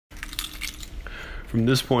From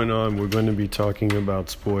this point on, we're going to be talking about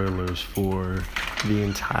spoilers for the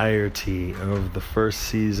entirety of the first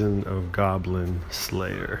season of Goblin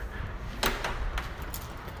Slayer.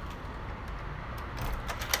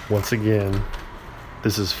 Once again,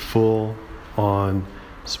 this is full-on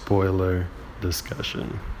spoiler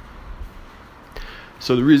discussion.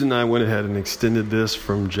 So the reason I went ahead and extended this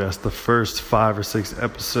from just the first 5 or 6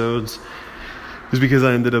 episodes is because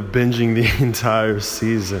I ended up binging the entire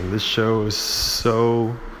season. This show is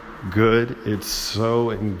so good. It's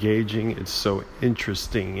so engaging. It's so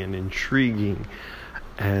interesting and intriguing.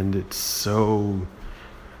 And it's so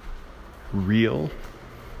real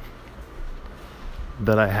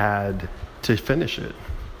that I had to finish it.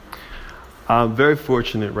 I'm very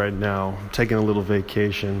fortunate right now. I'm taking a little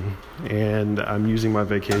vacation, and I'm using my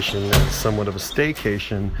vacation as somewhat of a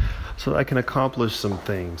staycation so that I can accomplish some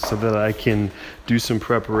things, so that I can do some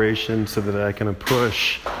preparation, so that I can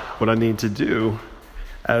push what I need to do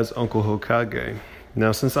as Uncle Hokage.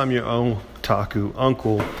 Now, since I'm your own otaku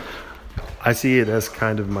uncle, I see it as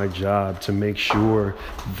kind of my job to make sure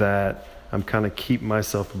that I'm kind of keep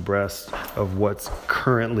myself abreast of what's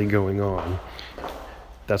currently going on.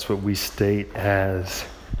 That's what we state as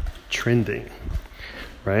trending,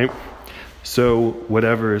 right? So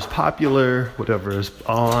whatever is popular, whatever is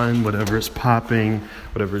on, whatever is popping,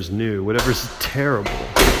 whatever is new, whatever is terrible,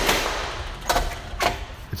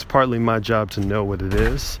 it's partly my job to know what it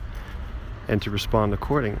is and to respond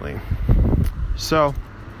accordingly. So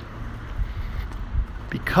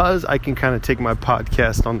because I can kind of take my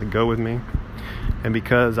podcast on the go with me, and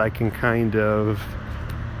because I can kind of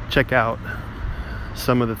check out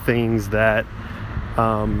some of the things that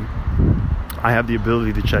I have the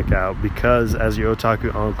ability to check out, because as your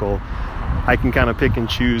otaku uncle, I can kind of pick and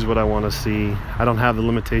choose what I want to see. I don't have the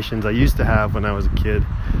limitations I used to have when I was a kid.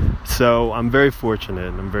 So I'm very fortunate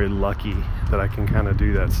and I'm very lucky that I can kind of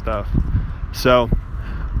do that stuff. So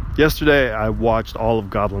yesterday I watched all of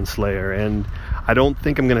Goblin Slayer, and I don't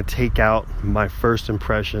think I'm going to take out my first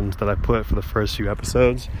impressions that I put for the first few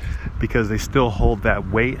episodes, because they still hold that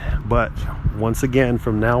weight. But once again,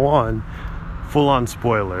 from now on, full-on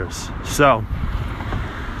spoilers. So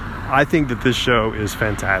I think that this show is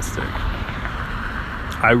fantastic.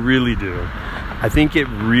 I really do. I think it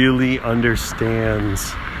really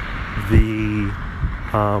understands the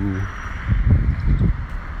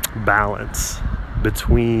balance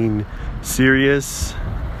between serious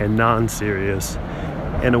and non-serious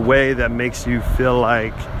in a way that makes you feel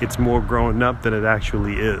like it's more grown up than it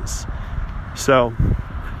actually is. So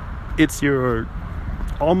it's your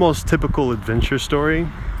almost typical adventure story,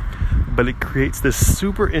 but it creates this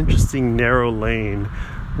super interesting narrow lane,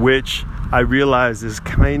 which I realize is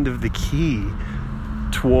kind of the key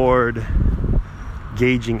toward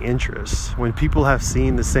gauging interest. When people have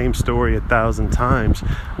seen the same story 1,000 times,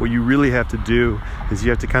 what you really have to do is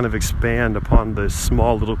you have to kind of expand upon the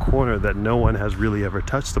small little corner that no one has really ever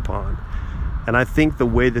touched upon. And I think the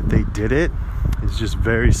way that they did it is just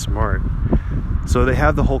very smart. So they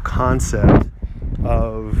have the whole concept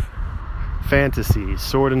of fantasy,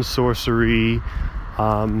 sword and sorcery,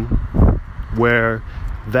 where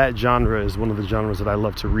that genre is one of the genres that I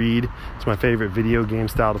love to read. It's my favorite video game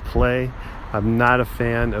style to play. I'm not a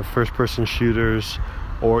fan of first-person shooters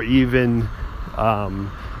or even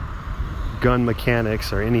gun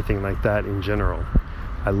mechanics or anything like that in general.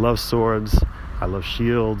 I love swords. I love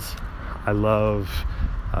shields. I love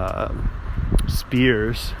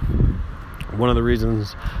spears. One of the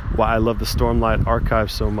reasons why I love the Stormlight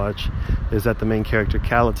Archive so much is that the main character,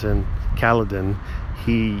 Kaladin,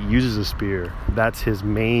 he uses a spear. That's his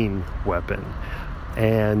main weapon.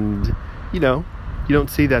 And, you don't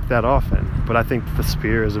see that often. But I think the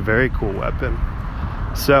spear is a very cool weapon.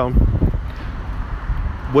 So,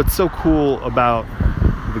 what's so cool about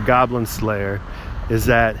the Goblin Slayer is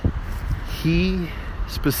that he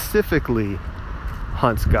specifically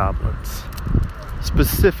hunts goblins.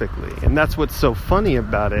 Specifically. And that's what's so funny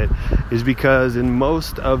about it, is because in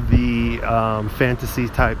most of the fantasy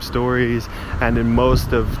type stories and in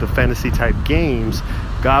most of the fantasy type games,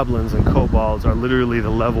 goblins and kobolds are literally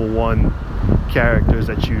the level 1 characters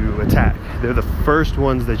that you attack. They're the first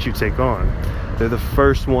ones that you take on. They're the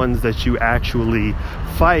first ones that you actually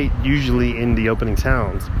fight, usually in the opening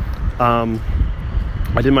towns.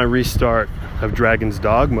 I did my restart of Dragon's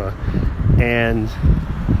Dogma, and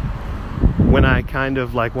when I kind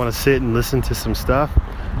of like want to sit and listen to some stuff,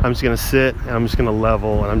 I'm just going to sit and I'm just going to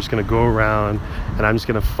level and I'm just going to go around and I'm just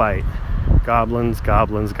going to fight goblins,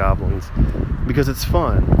 because it's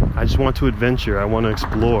fun. I just want to adventure. I want to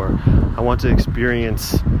explore. I want to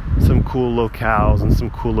experience some cool locales and some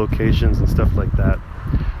cool locations and stuff like that.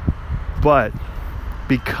 But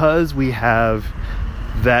because we have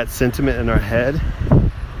that sentiment in our head,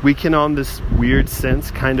 we can, on this weird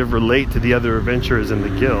sense, kind of relate to the other adventurers in the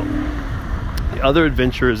guild. The other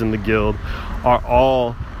adventurers in the guild are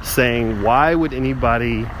all saying, why would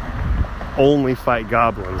anybody only fight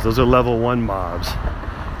goblins? Those are level 1 mobs.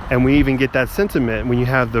 And we even get that sentiment when you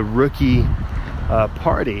have the rookie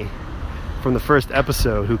party from the first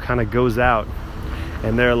episode who kind of goes out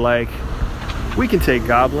and they're like, we can take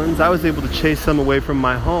goblins. I was able to chase some away from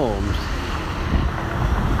my homes.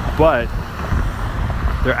 But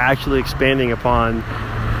they're actually expanding upon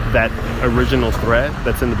that original threat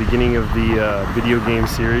that's in the beginning of the video game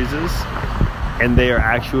series, and they are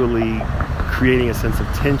actually creating a sense of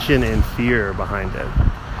tension and fear behind it.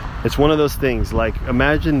 It's one of those things, like,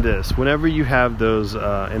 imagine this: whenever you have those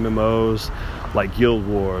MMOs like Guild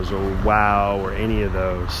Wars or WoW or any of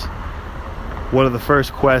those, one of the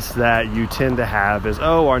first quests that you tend to have is,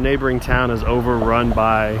 oh, our neighboring town is overrun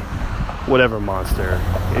by whatever monster.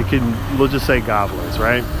 We'll just say goblins,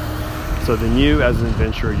 right? So then you, as an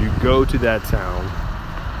adventurer, you go to that town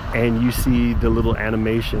and you see the little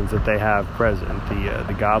animations that they have present.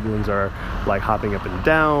 The goblins are like hopping up and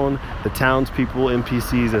down. The townspeople,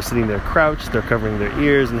 NPCs, are sitting there crouched. They're covering their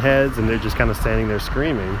ears and heads, and they're just kind of standing there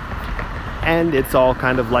screaming. And it's all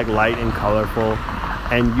kind of like light and colorful.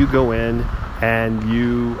 And you go in and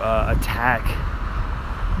you attack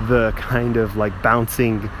the kind of like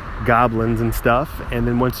bouncing goblins and stuff. And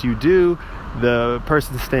then once you do, the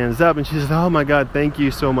person stands up and she says, oh my god, thank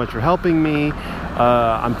you so much for helping me.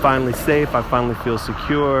 I'm finally safe. I finally feel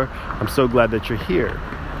secure. I'm so glad that you're here.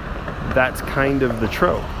 That's kind of the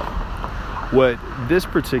trope. What this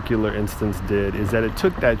particular instance did is that it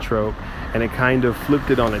took that trope and it kind of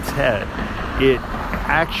flipped it on its head. It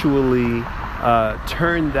actually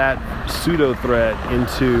turned that pseudo threat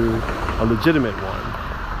into a legitimate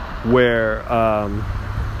one, where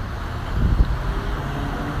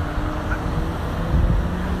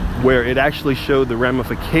it actually showed the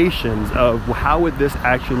ramifications of how would this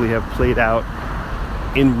actually have played out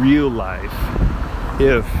in real life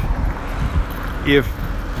if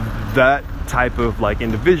that type of like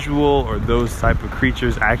individual or those type of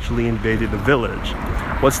creatures actually invaded the village.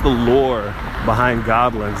 What's the lore behind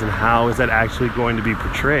goblins and how is that actually going to be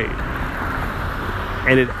portrayed?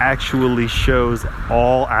 And it actually shows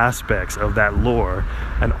all aspects of that lore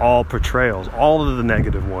and all portrayals, all of the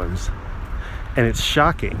negative ones. And it's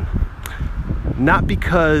shocking, not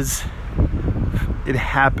because it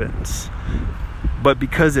happens, but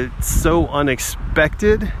because it's so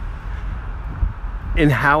unexpected in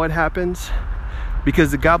how it happens.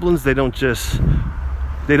 Because the goblins, they don't just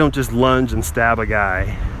lunge and stab a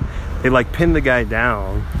guy. They like pin the guy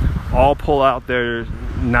down, all pull out their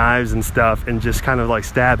knives and stuff and just kind of like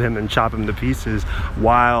stab him and chop him to pieces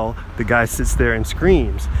while the guy sits there and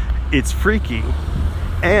screams. It's freaky.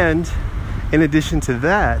 And in addition to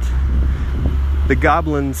that, the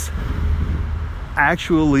goblins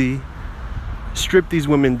actually strip these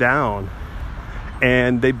women down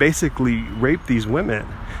and they basically rape these women.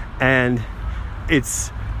 And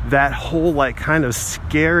it's that whole like kind of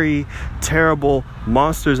scary, terrible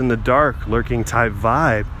monsters in the dark lurking type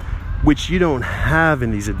vibe, which you don't have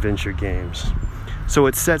in these adventure games. So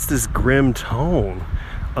it sets this grim tone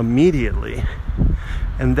immediately.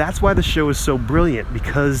 And that's why the show is so brilliant,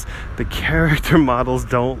 because the character models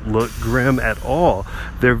don't look grim at all.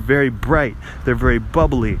 They're very bright. They're very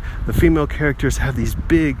bubbly. The female characters have these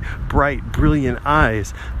big, bright, brilliant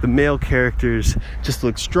eyes. The male characters just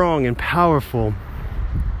look strong and powerful.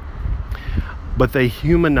 But they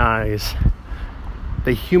humanize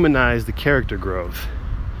the character growth.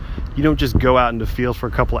 You don't just go out in the field for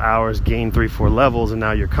a couple of hours, gain 3-4 levels, and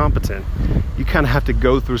now you're competent. You kind of have to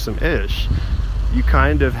go through some ish. You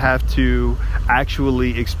kind of have to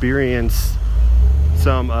actually experience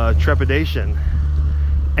some trepidation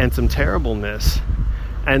and some terribleness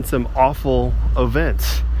and some awful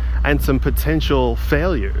events and some potential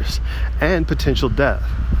failures and potential death.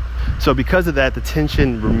 So because of that, the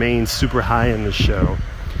tension remains super high in the show.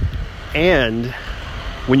 And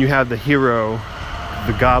when you have the hero,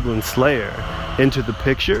 the Goblin Slayer, enter the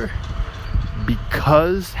picture,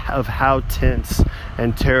 because of how tense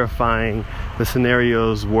and terrifying the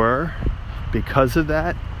scenarios were, because of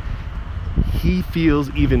that, he feels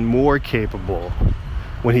even more capable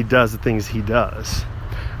when he does the things he does.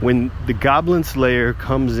 When the Goblin Slayer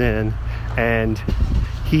comes in and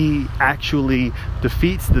he actually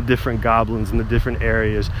defeats the different goblins in the different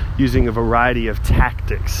areas using a variety of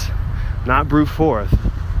tactics, not brute force,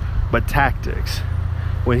 but tactics.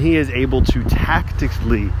 When he is able to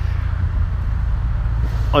tactically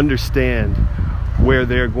understand where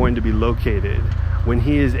they're going to be located, when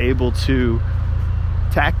he is able to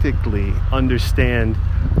tactically understand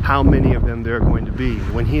how many of them there are going to be,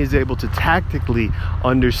 when he is able to tactically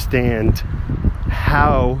understand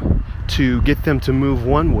how to get them to move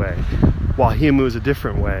one way while he moves a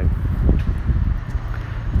different way.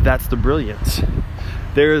 That's the brilliance.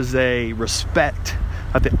 There is a respect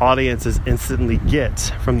that the audiences instantly gets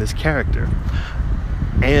from this character.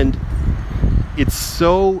 And it's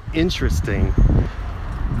so interesting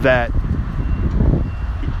that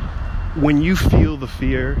when you feel the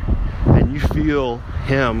fear and you feel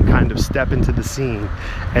him kind of step into the scene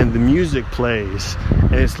and the music plays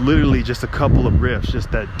and it's literally just a couple of riffs,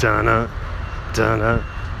 just that dun-na, dun-na,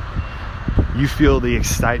 you feel the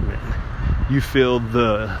excitement, you feel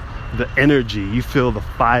the energy, you feel the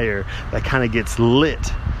fire that kind of gets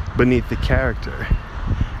lit beneath the character.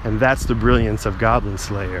 And that's the brilliance of Goblin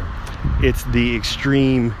Slayer. It's the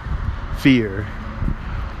extreme fear.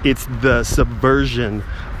 It's the subversion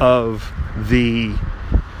of the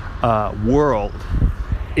world.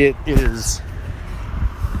 It is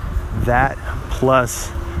that plus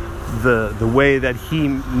the way that he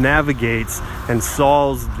navigates and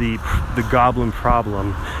solves the goblin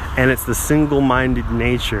problem, and it's the single-minded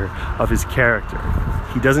nature of his character.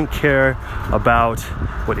 He doesn't care about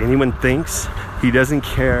what anyone thinks. He doesn't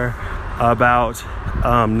care about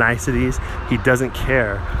niceties. He doesn't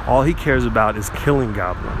care. All he cares about is killing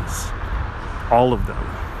goblins. All of them.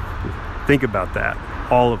 Think about that.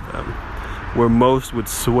 All of them. Where most would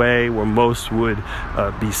sway, where most would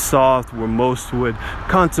be soft, where most would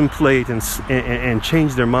contemplate and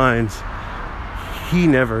change their minds, he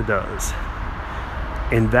never does.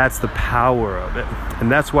 And that's the power of it.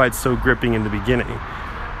 And that's why it's so gripping in the beginning.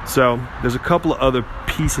 So there's a couple of other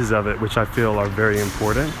pieces of it which I feel are very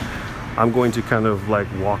important. I'm going to kind of like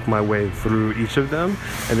walk my way through each of them.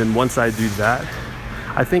 And then once I do that,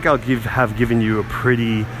 I think I'll have given you a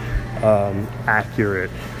pretty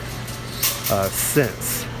accurate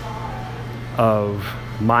sense of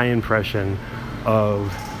my impression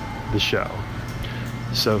of the show.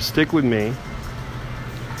 So stick with me,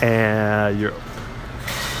 and your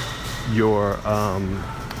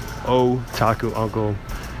otaku uncle,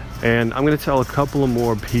 and I'm going to tell a couple of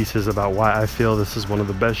more pieces about why I feel this is one of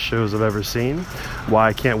the best shows I've ever seen, why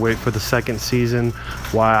I can't wait for the second season,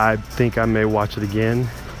 why I think I may watch it again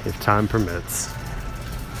if time permits.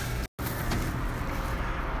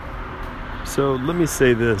 So let me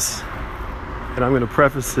say this, and I'm going to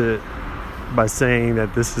preface it by saying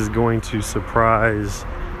that this is going to surprise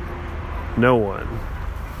no one.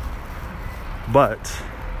 But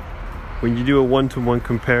when you do a one-to-one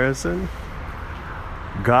comparison,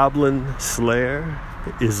 Goblin Slayer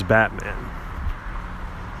is Batman.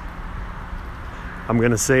 I'm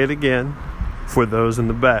going to say it again for those in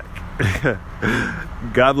the back.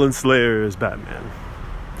 Goblin Slayer is Batman.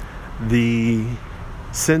 The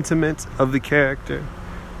sentiment of the character,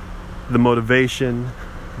 the motivation,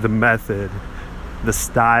 the method, the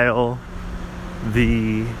style,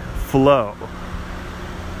 the flow.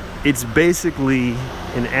 It's basically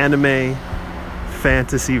an anime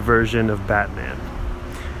fantasy version of Batman.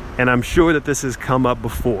 And I'm sure that this has come up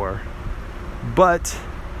before. But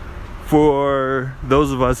for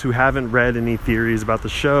those of us who haven't read any theories about the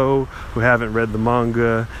show, who haven't read the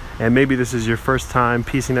manga, and maybe this is your first time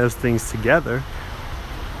piecing those things together,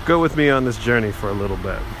 go with me on this journey for a little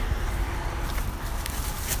bit.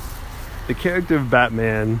 The character of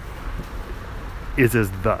Batman is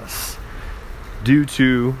as thus. Due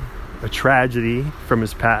to a tragedy from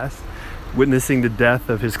his past, witnessing the death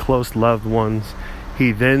of his close loved ones,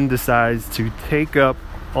 he then decides to take up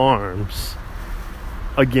arms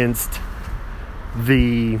against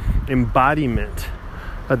the embodiment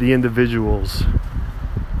of the individuals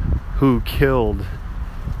who killed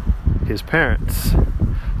his parents.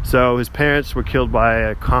 So his parents were killed by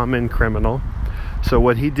a common criminal. So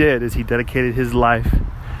what he did is he dedicated his life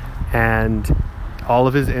and all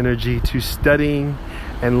of his energy to studying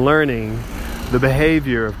and learning the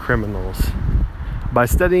behavior of criminals. By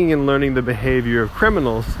studying and learning the behavior of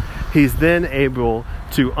criminals, he's then able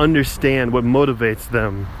to understand what motivates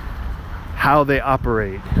them, how they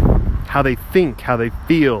operate, how they think, how they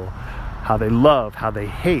feel, how they love, how they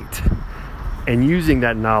hate. And using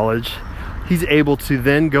that knowledge, he's able to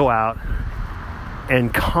then go out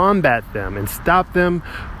and combat them and stop them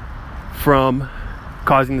from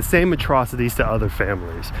causing the same atrocities to other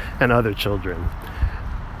families and other children.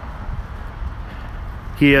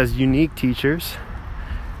 He has unique teachers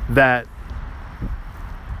that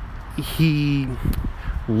he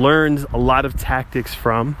learns a lot of tactics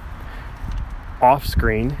from off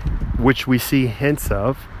screen, which we see hints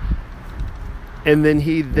of. And then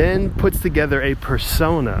he then puts together a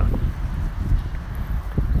persona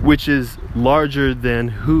which is larger than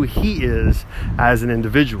who he is as an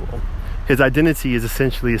individual. His identity is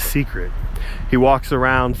essentially a secret. He walks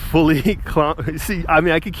around fully see, I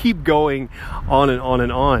mean, I could keep going on and on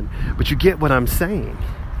and on, but you get what I'm saying.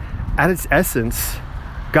 At its essence,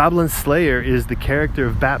 Goblin Slayer is the character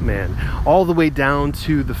of Batman, all the way down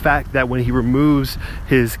to the fact that when he removes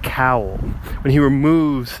his cowl, when he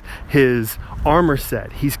removes his armor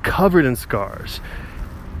set, he's covered in scars.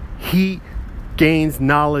 He gains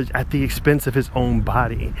knowledge at the expense of his own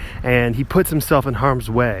body, and he puts himself in harm's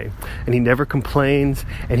way, and he never complains,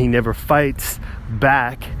 and he never fights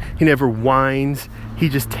back, he never whines. He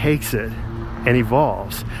just takes it and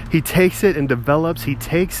evolves. He takes it and develops. He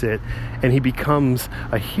takes it and he becomes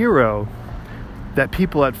a hero that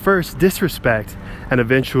people at first disrespect and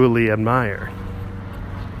eventually admire.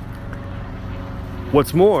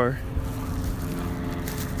 What's more,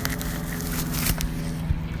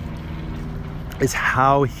 is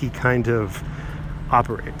how he kind of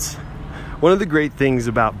operates. One of the great things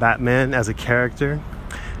about Batman as a character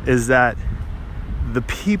is that the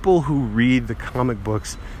people who read the comic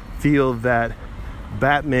books feel that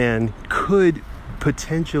Batman could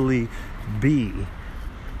potentially be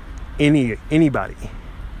anybody.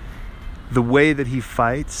 The way that he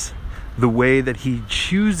fights, the way that he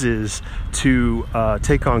chooses to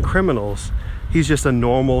take on criminals, he's just a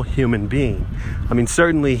normal human being. I mean,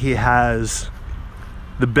 certainly he has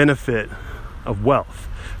the benefit of wealth,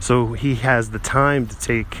 so he has the time to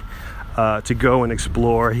take to go and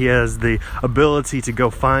explore. He has the ability to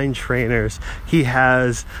go find trainers. He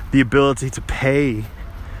has the ability to pay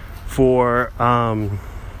for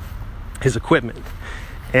his equipment.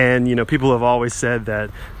 And you know, people have always said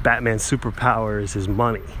that Batman's superpower is his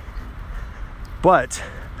money, but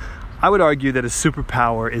I would argue that his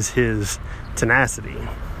superpower is his tenacity.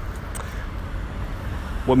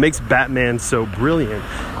 What makes Batman so brilliant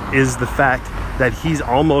is the fact that he's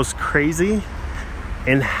almost crazy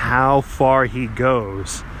in how far he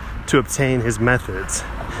goes to obtain his methods,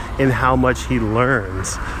 in how much he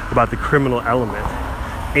learns about the criminal element,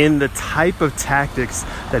 in the type of tactics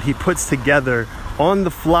that he puts together on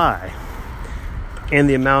the fly, and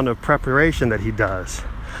the amount of preparation that he does.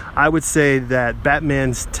 I would say that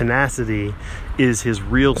Batman's tenacity is his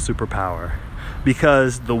real superpower,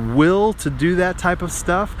 because the will to do that type of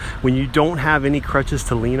stuff when you don't have any crutches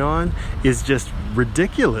to lean on is just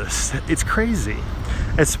ridiculous. It's crazy,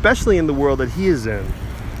 especially in the world that he is in.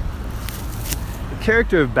 The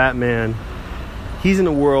character of Batman, he's in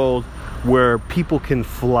a world where people can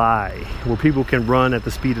fly, where people can run at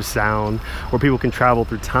the speed of sound, where people can travel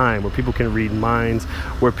through time, where people can read minds,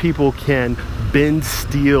 where people can bend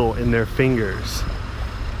steel in their fingers.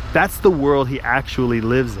 That's the world he actually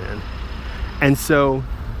lives in. And so,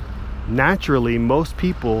 naturally, most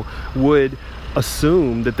people would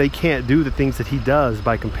assume that they can't do the things that he does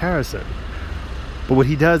by comparison. But what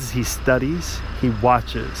he does is he studies, he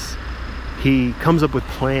watches, he comes up with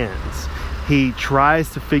plans, he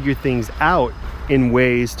tries to figure things out in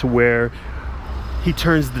ways to where he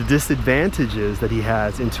turns the disadvantages that he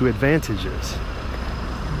has into advantages.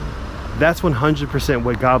 That's 100%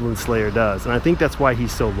 what Goblin Slayer does, and I think that's why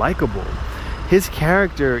he's so likable. His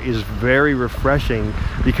character is very refreshing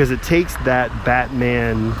because it takes that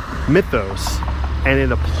Batman mythos and it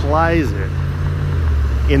applies it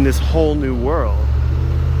in this whole new world.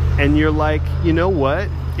 And you're like, you know what?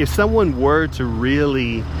 If someone were to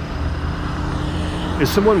really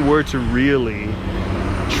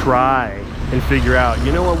try and figure out,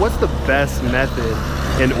 you know what, what's the best method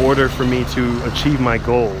in order for me to achieve my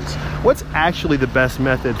goals? What's actually the best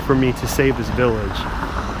method for me to save this village?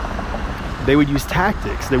 They would use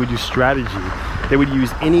tactics, they would use strategy, they would use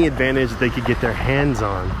any advantage that they could get their hands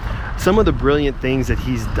on. Some of the brilliant things that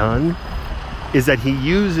he's done is that he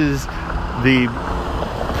uses the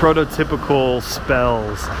prototypical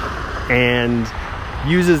spells and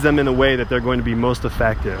uses them in a way that they're going to be most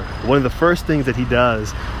effective. One of the first things that he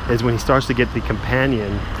does is when he starts to get the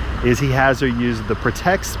companion is he has her use the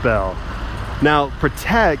protect spell. Now,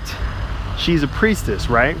 protect, she's a priestess,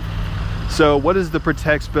 right? So what does the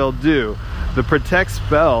protect spell do? The protect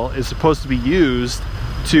spell is supposed to be used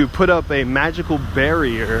to put up a magical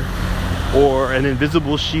barrier or an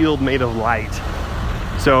invisible shield made of light.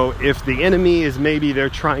 So if the enemy is, maybe they're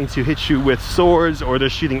trying to hit you with swords or they're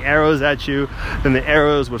shooting arrows at you, then the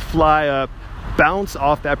arrows would fly up, bounce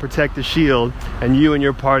off that protective shield, and you and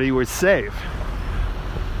your party were safe.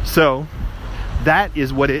 So that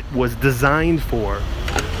is what it was designed for,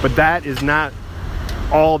 but that is not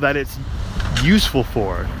all that it's useful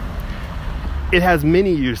for. it has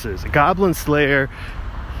many uses. Goblin Slayer,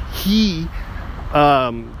 he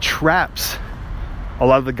traps a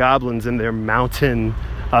lot of the goblins in their mountain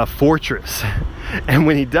fortress. And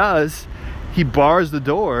when he does, he bars the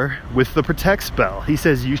door with the protect spell. He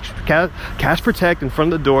says, you cast protect in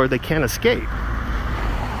front of the door, they can't escape.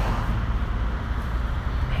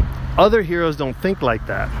 Other heroes don't think like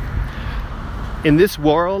that. In this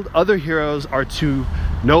world, other heroes are too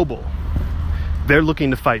noble. They're looking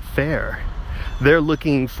to fight fair. They're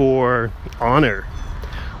looking for honor.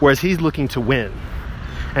 Whereas he's looking to win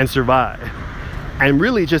and survive. And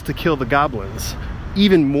really just to kill the goblins.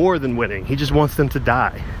 Even more than winning. He just wants them to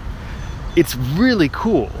die. It's really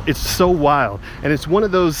cool. It's so wild. And it's one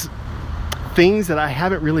of those things that I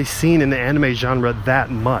haven't really seen in the anime genre that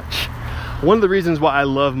much. One of the reasons why I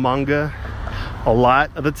love manga a lot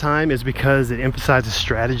of the time is because it emphasizes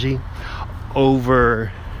strategy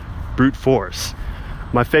over brute force.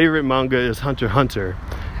 My favorite manga is Hunter x Hunter,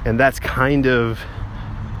 and that's kind of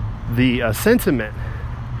the sentiment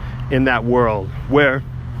in that world, where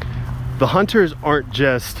the hunters aren't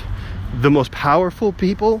just the most powerful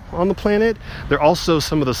people on the planet, they're also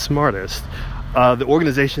some of the smartest. The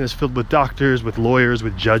organization is filled with doctors, with lawyers,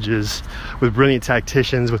 with judges, with brilliant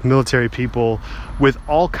tacticians, with military people, with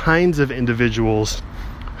all kinds of individuals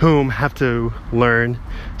whom have to learn,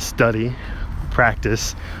 study,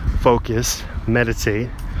 practice, focus, meditate,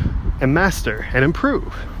 and master and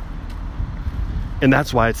improve. And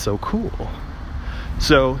that's why it's so cool.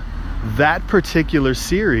 So that particular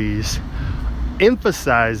series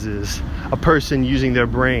emphasizes a person using their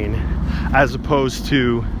brain as opposed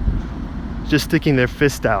to just sticking their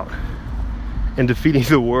fist out and defeating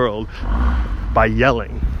the world by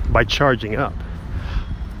yelling, by charging up.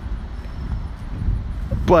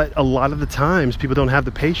 But a lot of the times people don't have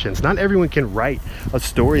the patience. Not everyone can write a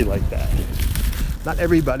story like that. Not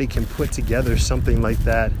everybody can put together something like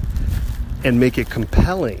that and make it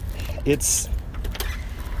compelling. It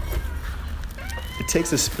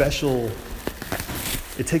takes a special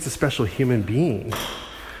human being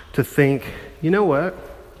to think, you know what?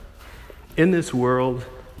 In this world,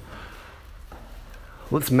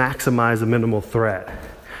 let's maximize the minimal threat,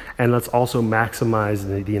 and let's also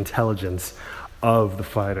maximize the intelligence of the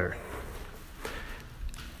fighter.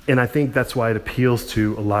 And I think that's why it appeals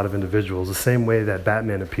to a lot of individuals, the same way that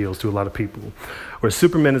Batman appeals to a lot of people. Where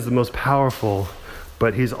Superman is the most powerful,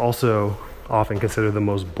 but he's also often considered the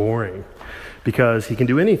most boring because he can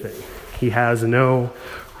do anything. He has no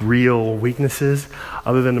real weaknesses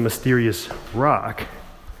other than a mysterious rock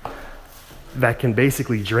that can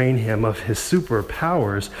basically drain him of his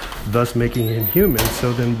superpowers, thus making him human.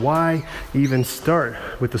 So then why even start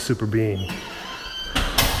with the super being?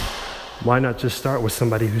 Why not just start with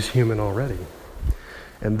somebody who's human already?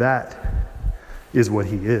 And that is what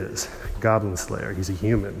he is, Goblin Slayer. He's a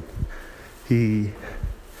human. He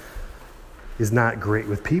is not great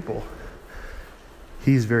with people.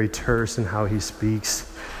 He's very terse in how he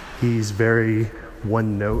speaks. He's very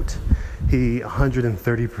one note. He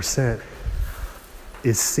 130%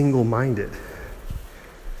 is single-minded.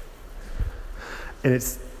 And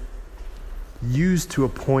it's used to a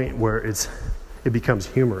point where it becomes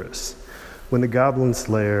humorous. When the Goblin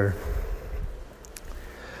Slayer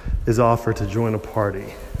is offered to join a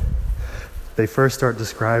party, they first start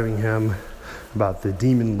describing him about the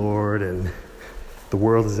demon lord and the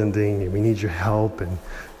world is ending and we need your help and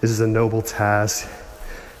this is a noble task.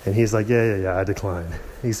 And he's like, yeah, I decline.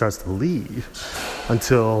 And he starts to leave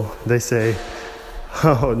until they say,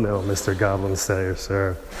 oh no, Mr. Goblin Slayer,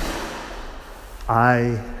 sir.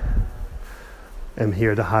 I am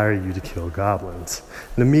here to hire you to kill goblins.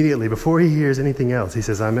 And immediately, before he hears anything else, he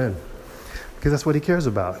says, I'm in. Because that's what he cares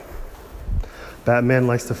about. Batman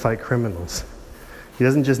likes to fight criminals. He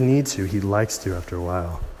doesn't just need to, he likes to after a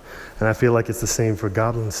while. And I feel like it's the same for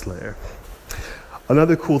Goblin Slayer.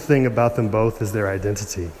 Another cool thing about them both is their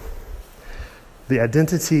identity. The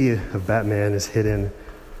identity of Batman is hidden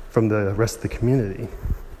from the rest of the community.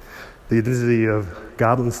 The identity of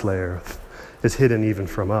Goblin Slayer is hidden even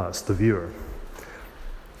from us, the viewer.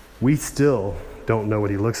 We still don't know what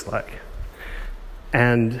he looks like.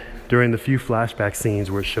 And during the few flashback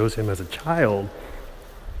scenes where it shows him as a child,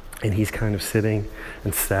 and he's kind of sitting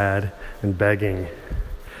and sad and begging,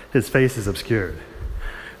 his face is obscured.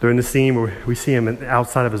 During the scene where we see him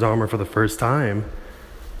outside of his armor for the first time,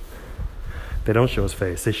 they don't show his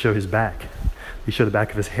face, they show his back. They show the back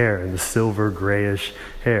of his hair and the silver grayish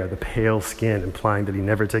hair, the pale skin, implying that he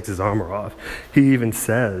never takes his armor off. He even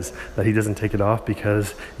says that he doesn't take it off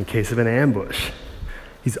because in case of an ambush,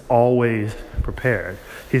 He's always prepared.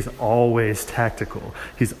 He's always tactical.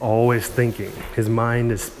 He's always thinking. His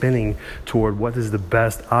mind is spinning toward what is the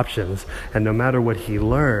best options. And no matter what he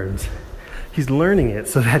learns, he's learning it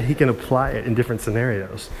so that he can apply it in different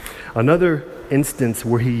scenarios. Another instance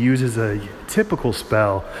where he uses a typical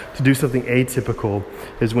spell to do something atypical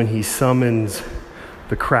is when he summons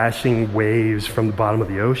the crashing waves from the bottom of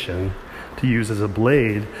the ocean to use as a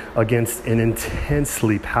blade against an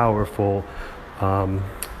intensely powerful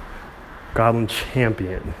goblin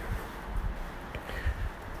champion.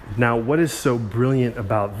 Now, what is so brilliant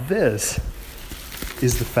about this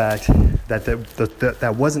is the fact that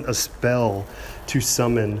that wasn't a spell to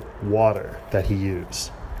summon water that he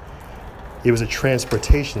used. It was a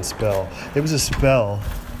transportation spell. It was a spell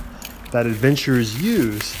that adventurers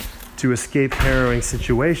use to escape harrowing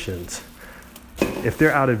situations. If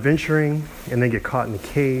they're out adventuring and they get caught in a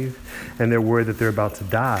cave and they're worried that they're about to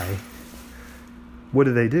die, what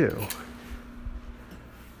do?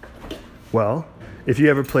 Well, if you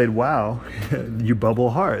ever played WoW, you bubble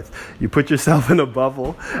hearth. You put yourself in a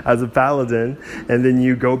bubble as a paladin, and then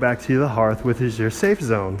you go back to the hearth, which is your safe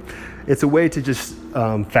zone. It's a way to just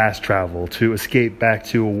fast travel, to escape back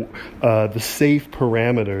to the safe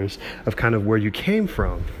parameters of kind of where you came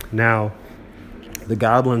from. Now, the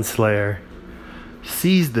Goblin Slayer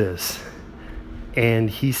sees this, and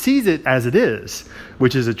he sees it as it is,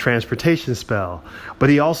 which is a transportation spell, but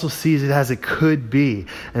he also sees it as it could be,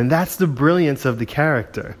 and that's the brilliance of the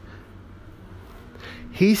character.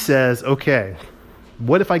 He says, okay,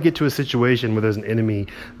 what if I get to a situation where there's an enemy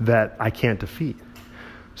that I can't defeat?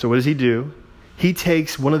 So what does he do? He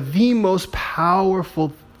takes one of the most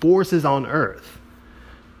powerful forces on earth,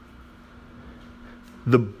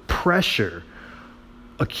 the pressure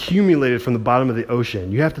accumulated from the bottom of the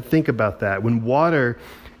ocean. You have to think about that. When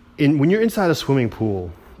you're inside a swimming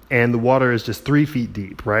pool and the water is just 3 feet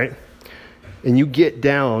deep, right? And you get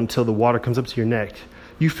down till the water comes up to your neck,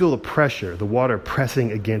 you feel the pressure, the water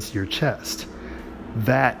pressing against your chest.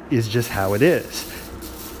 That is just how it is.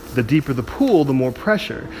 The deeper the pool, the more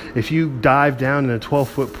pressure. If you dive down in a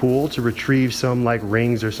 12-foot pool to retrieve some like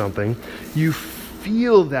rings or something, you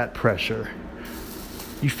feel that pressure.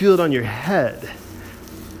 You feel it on your head.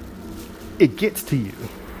 It gets to you.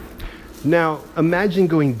 Now, imagine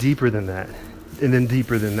going deeper than that, and then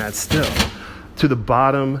deeper than that still, to the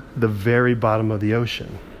bottom, the very bottom of the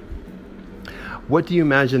ocean. What do you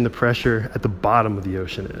imagine the pressure at the bottom of the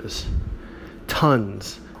ocean is?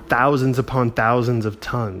 Tons, thousands upon thousands of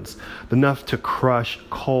tons, enough to crush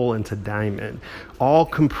coal into diamond, all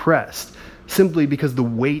compressed simply because the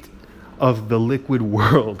weight of the liquid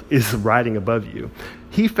world is riding above you.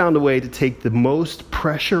 He found a way to take the most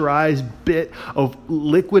pressurized bit of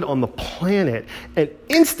liquid on the planet and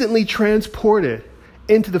instantly transport it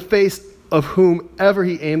into the face of whomever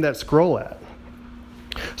he aimed that scroll at.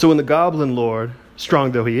 So when the Goblin Lord,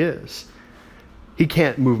 strong though he is, he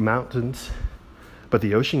can't move mountains, but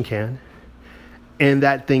the ocean can. And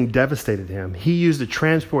that thing devastated him. He used a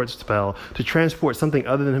transport spell to transport something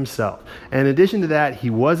other than himself. And in addition to that, he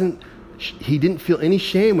didn't feel any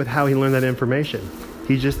shame with how he learned that information.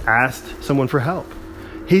 He just asked someone for help.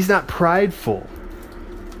 He's not prideful.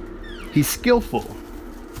 He's skillful.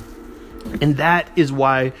 And that is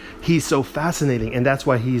why he's so fascinating. And that's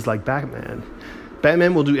why he's like Batman.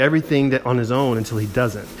 Batman will do everything that on his own until he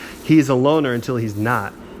doesn't. He is a loner until he's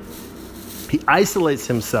not. He isolates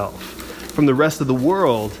himself from the rest of the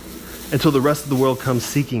world until the rest of the world comes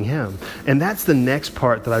seeking him. And that's the next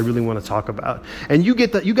part that I really want to talk about. And you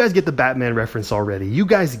guys get the Batman reference already. You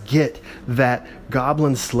guys get that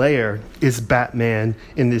Goblin Slayer is Batman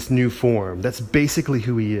in this new form. That's basically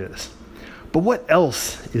who he is. But what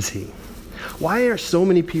else is he? Why are so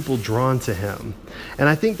many people drawn to him? And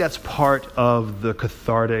I think that's part of the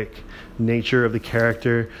cathartic nature of the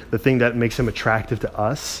character. The thing that makes him attractive to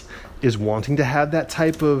us is wanting to have that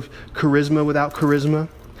type of charisma without charisma.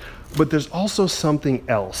 But there's also something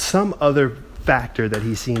else, some other factor that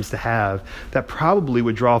he seems to have that probably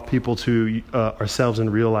would draw people to ourselves in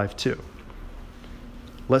real life too.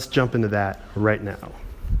 Let's jump into that right now.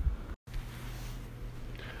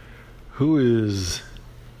 Who is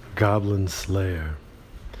Goblin Slayer?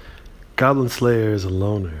 Goblin Slayer is a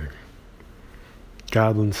loner.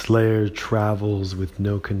 Goblin Slayer travels with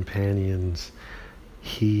no companions.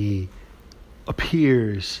 He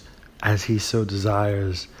appears as he so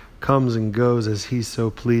desires, comes and goes as he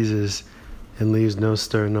so pleases, and leaves no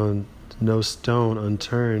stone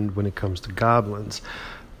unturned when it comes to goblins.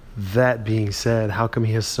 That being said, how come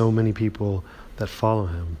he has so many people that follow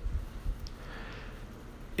him?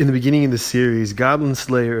 In the beginning of the series, Goblin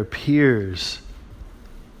Slayer appears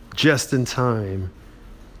just in time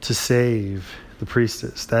to save the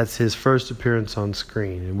priestess. That's his first appearance on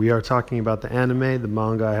screen. And we are talking about the anime, the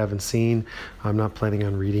manga I haven't seen. I'm not planning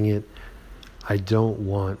on reading it. I don't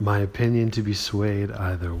want my opinion to be swayed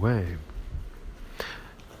either way.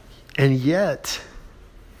 And yet,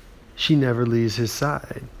 she never leaves his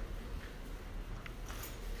side.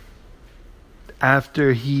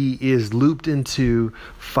 After he is looped into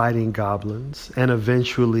fighting goblins and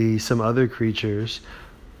eventually some other creatures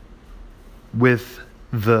with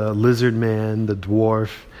the lizard man, the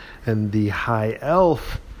dwarf, and the high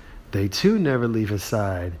elf, they too never leave his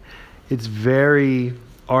side. It's very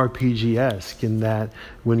RPG-esque in that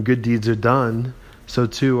when good deeds are done, so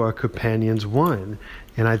too are companions won.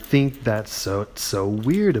 And I think that's so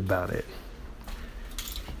weird about it.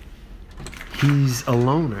 He's a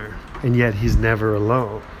loner, and yet he's never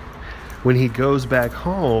alone. When he goes back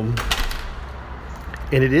home,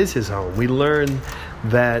 and it is his home, we learn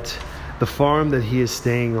that the farm that he is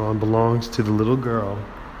staying on belongs to the little girl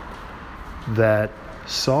that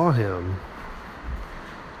saw him.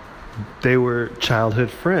 They were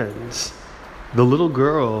childhood friends. The little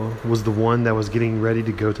girl was the one that was getting ready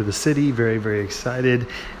to go to the city, very, very excited,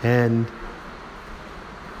 and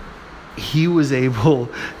he was able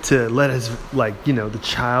to let his, the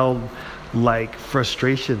childlike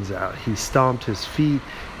frustrations out. He stomped his feet,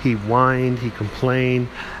 he whined, he complained,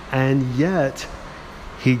 and yet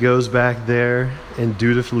he goes back there and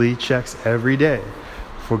dutifully checks every day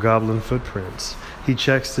for goblin footprints. He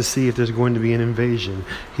checks to see if there's going to be an invasion.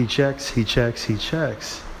 He checks.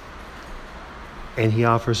 And he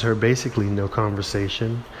offers her basically no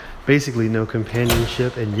conversation, basically no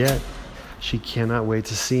companionship, and yet she cannot wait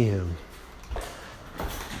to see him.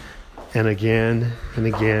 And again, and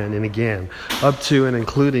again, and again, up to and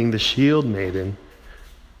including the shield maiden,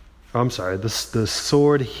 the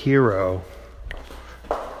sword hero,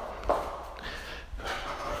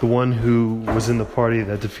 the one who was in the party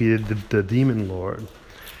that defeated the demon lord.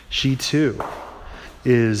 She too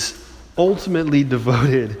is ultimately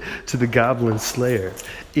devoted to the goblin slayer.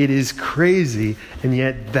 It is crazy, and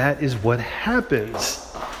yet that is what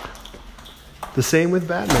happens. The same with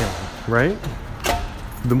Batman, right?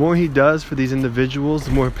 The more he does for these individuals,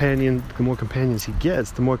 the more companions he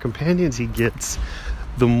gets. The more companions he gets,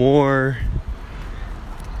 the more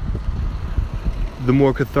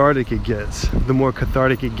cathartic it gets. The more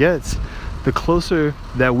cathartic it gets, the closer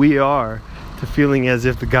that we are to feeling as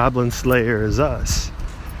if the goblin slayer is us.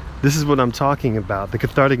 This is what I'm talking about, the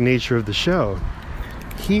cathartic nature of the show.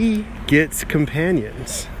 He gets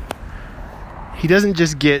companions. He doesn't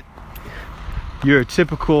just get your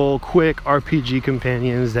typical quick RPG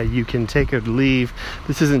companions that you can take or leave.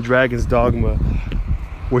 This isn't Dragon's Dogma,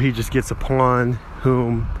 where he just gets a pawn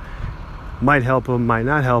whom might help him, might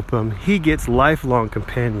not help him. He gets lifelong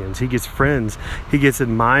companions. He gets friends. He gets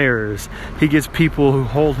admirers. He gets people who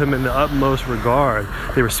hold him in the utmost regard.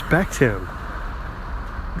 They respect him.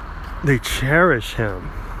 They cherish him.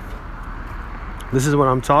 This is what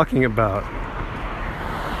I'm talking about.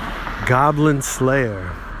 Goblin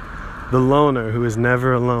Slayer, the loner who is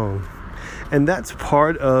never alone. And that's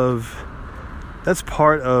part of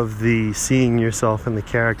the seeing yourself in the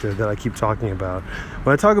character that I keep talking about.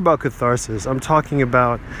 When I talk about catharsis, I'm talking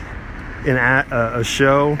about a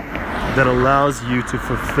show that allows you to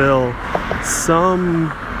fulfill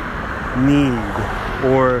some need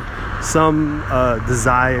or some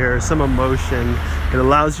desire, some emotion. It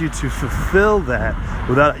allows you to fulfill that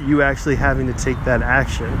without you actually having to take that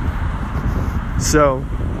action. So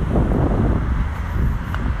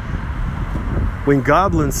when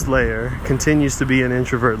Goblin Slayer continues to be an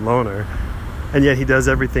introvert loner, and yet he does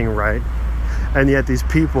everything right, and yet these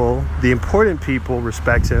people, the important people,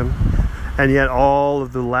 respect him, and yet all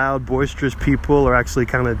of the loud, boisterous people are actually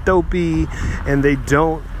kind of dopey, and they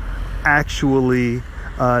don't actually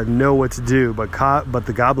know what to do, but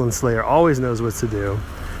the Goblin Slayer always knows what to do.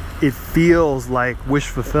 It feels like wish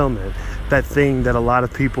fulfillment, that thing that a lot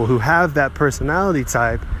of people who have that personality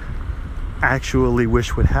type actually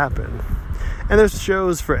wish would happen. And there's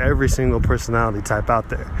shows for every single personality type out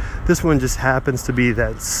there. This one just happens to be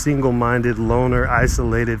that single-minded, loner,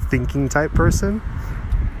 isolated, thinking type person,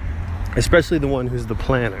 especially the one who's the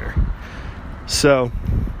planner. So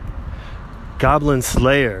Goblin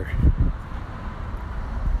Slayer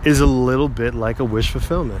is a little bit like a wish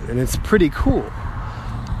fulfillment, and it's pretty cool.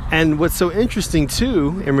 And what's so interesting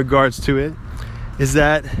too in regards to it is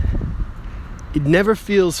that it never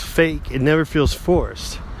feels fake, it never feels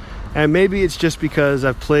forced. And maybe it's just because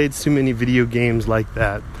I've played too many video games like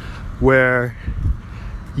that, where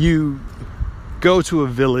you go to a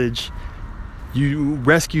village, you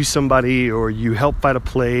rescue somebody, or you help fight a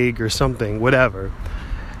plague or something, whatever,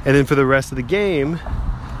 And then for the rest of the game,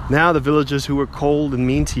 now the villagers who were cold and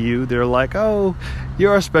mean to you, they're like, oh,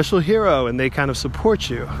 you're our special hero, and they kind of support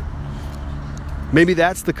you. Maybe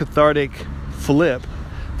that's the cathartic flip,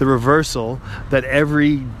 the reversal that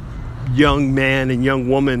every young man and young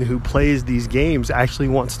woman who plays these games actually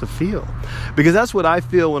wants to feel. Because that's what I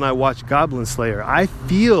feel when I watch Goblin Slayer. I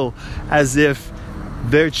feel as if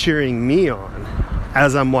they're cheering me on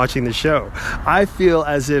as I'm watching the show. I feel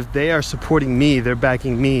as if they are supporting me, they're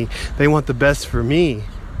backing me, they want the best for me,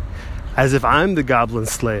 as if I'm the Goblin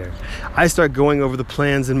Slayer. I start going over the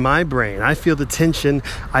plans in my brain. I feel the tension,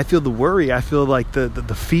 I feel the worry, I feel like the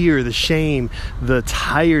fear, the shame, the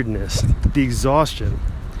tiredness, the exhaustion.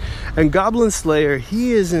 And Goblin Slayer,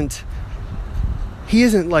 he isn't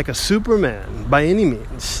like a Superman by any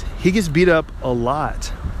means. He gets beat up a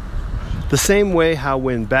lot. The same way how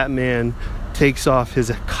when Batman takes off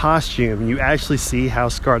his costume, you actually see how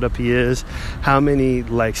scarred up he is, how many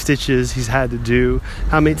like stitches he's had to do,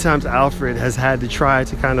 how many times Alfred has had to try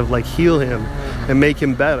to kind of like heal him and make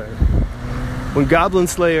him better. When Goblin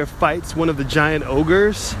Slayer fights one of the giant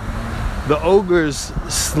ogres, the ogres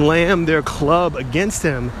slam their club against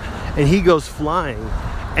him and he goes flying,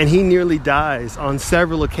 and he nearly dies on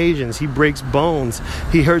several occasions. He breaks bones,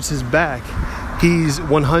 he hurts his back, he's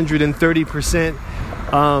 130%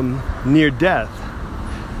 near death.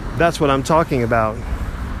 That's what I'm talking about.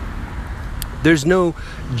 There's no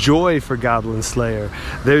joy for Goblin Slayer.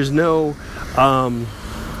 There's no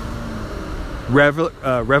reveille,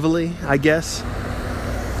 I guess.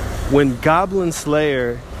 When Goblin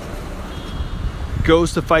Slayer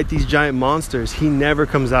goes to fight these giant monsters, he never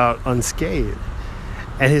comes out unscathed,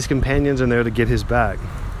 and his companions are there to get his back.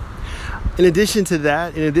 In addition to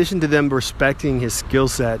that, in addition to them respecting his skill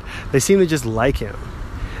set, they seem to just like him.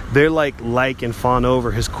 They're like and fawn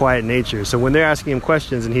over his quiet nature. So when they're asking him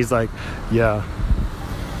questions and he's like, yeah,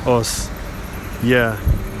 os, yeah,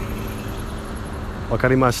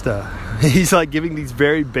 wakarimashita. He's like giving these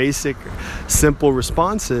very basic, simple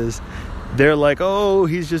responses. They're like, oh,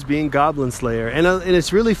 he's just being Goblin Slayer. And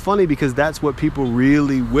it's really funny because that's what people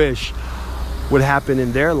really wish would happen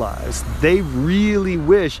in their lives. They really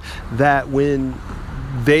wish that when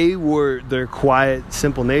they were their quiet,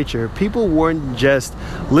 simple nature, people wouldn't just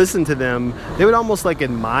listen to them. They would almost like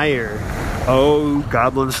admire, oh,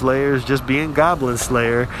 Goblin Slayer's just being Goblin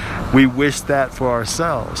Slayer. We wish that for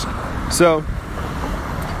ourselves. So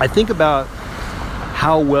I think about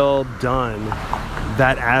how well done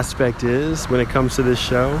that aspect is when it comes to this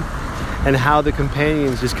show, and how the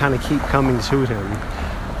companions just kind of keep coming to him.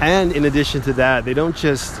 And in addition to that, they don't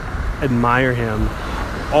just admire him.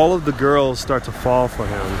 All of the girls start to fall for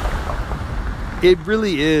him. It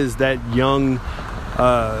really is that young,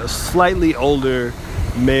 slightly older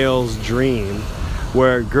male's dream,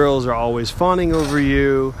 where girls are always fawning over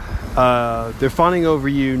you. They're fawning over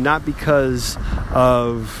you not because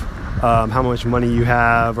of how much money you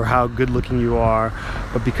have or how good looking you are,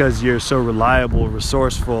 but because you're so reliable,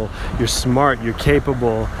 resourceful, you're smart, you're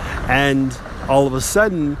capable. And all of a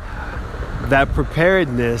sudden, that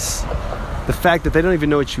preparedness, the fact that they don't even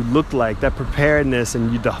know what you look like, that preparedness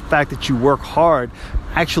and the fact that you work hard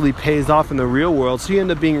actually pays off in the real world, so you end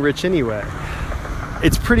up being rich anyway.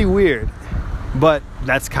 It's pretty weird, but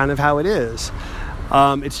that's kind of how it is.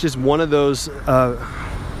 It's just one of those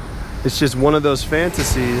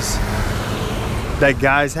fantasies that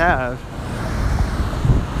guys have,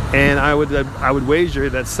 and I would wager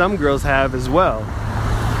that some girls have as well.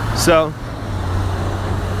 So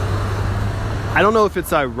I don't know if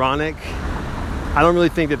it's ironic. I don't really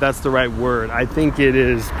think that that's the right word. I think it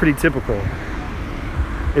is pretty typical.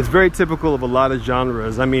 It's very typical of a lot of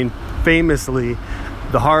genres. I mean, famously,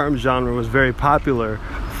 the harem genre was very popular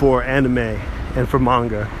for anime and for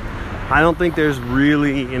manga. I don't think there's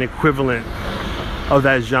really an equivalent of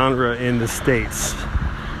that genre in the States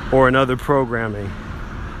or in other programming.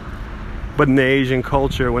 But in the Asian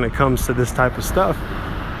culture, when it comes to this type of stuff,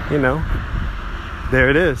 you know, there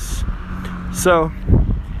it is. So,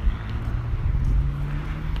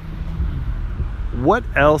 what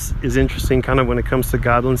else is interesting kind of when it comes to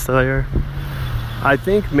Goblin Slayer? I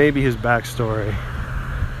think maybe his backstory.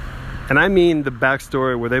 And I mean the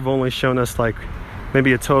backstory where they've only shown us like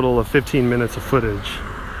maybe a total of 15 minutes of footage.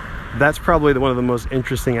 That's probably one of the most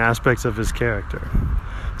interesting aspects of his character.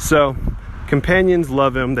 So, companions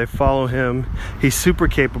love him, they follow him, he's super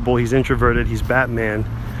capable, he's introverted, he's Batman.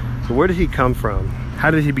 So where did he come from? How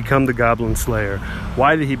did he become the Goblin Slayer?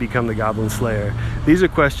 Why did he become the Goblin Slayer? These are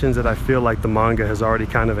questions that I feel like the manga has already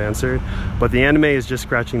kind of answered, but the anime is just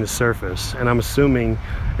scratching the surface, and I'm assuming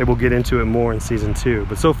it will get into it more in season 2.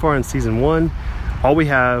 But so far in season 1, all we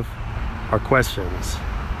have are questions.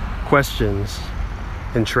 questions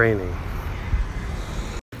and training.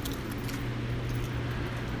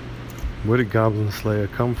 Where did Goblin Slayer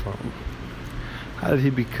come from? How did he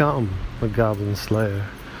become a Goblin Slayer?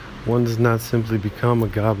 One does not simply become a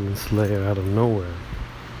Goblin Slayer out of nowhere.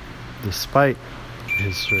 Despite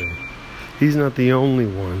history, he's not the only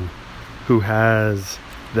one who has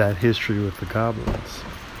that history with the goblins.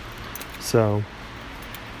 So,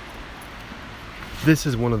 this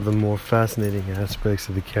is one of the more fascinating aspects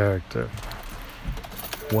of the character.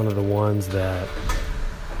 One of the ones that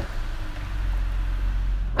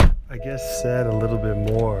I guess said a little bit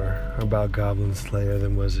more about Goblin Slayer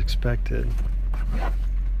than was expected.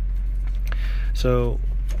 So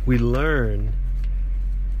we learn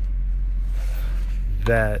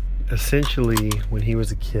that essentially when he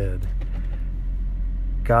was a kid,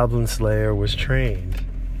 Goblin Slayer was trained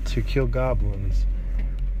to kill goblins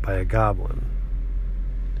by a goblin.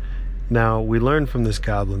 Now, we learn from this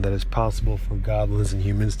goblin that it's possible for goblins and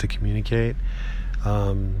humans to communicate.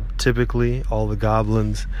 Typically, all the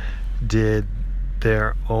goblins did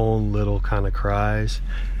their own little kind of cries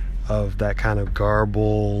of that kind of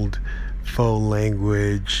garbled faux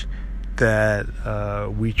language that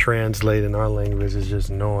we translate in our language as just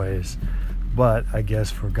noise. But I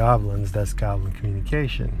guess for goblins, that's goblin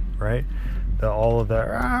communication, right? All of that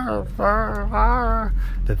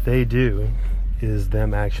that they do is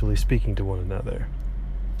them actually speaking to one another.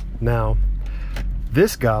 Now,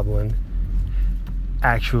 this goblin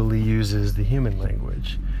actually uses the human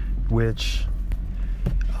language, which,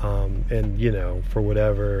 and you know, for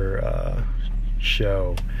whatever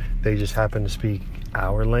show, they just happen to speak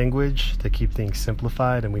our language to keep things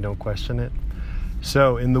simplified and we don't question it.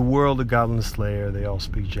 So in the world of Goblin Slayer, they all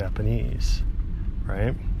speak Japanese,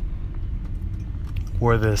 right?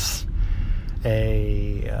 Were this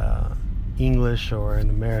a English or an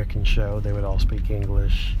American show, they would all speak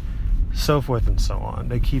English, so forth and so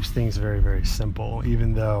on. It keeps things very, very simple,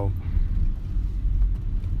 even though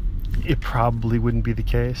it probably wouldn't be the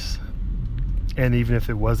case. And even if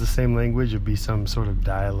it was the same language, it'd be some sort of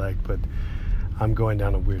dialect, but I'm going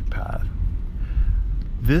down a weird path.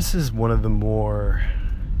 This is one of the more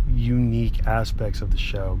unique aspects of the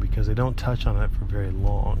show because they don't touch on it for very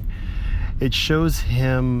long. It shows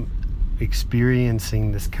him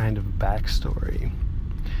experiencing this kind of backstory,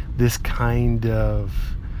 this kind of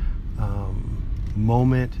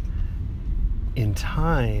moment in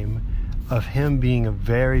time of him being a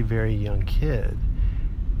very, very young kid.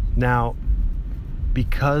 Now,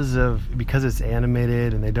 because it's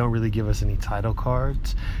animated and they don't really give us any title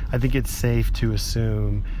cards, I think it's safe to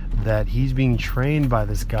assume that he's being trained by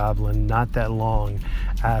this goblin not that long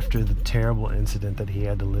after the terrible incident that he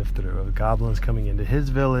had to live through, of goblins coming into his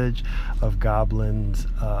village, of goblins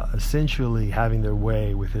essentially having their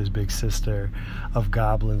way with his big sister, of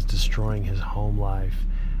goblins destroying his home life,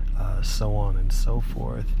 so on and so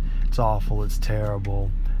forth. It's awful, it's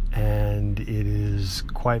terrible, and it is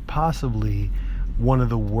quite possibly one of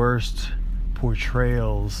the worst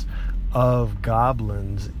portrayals of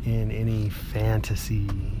goblins in any fantasy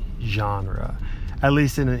genre, at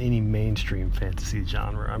least in any mainstream fantasy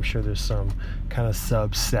genre. I'm sure there's some kind of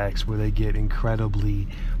sub-sex where they get incredibly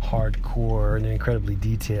hardcore and incredibly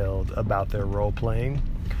detailed about their role-playing.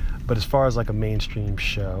 But as far as like a mainstream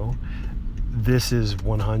show, this is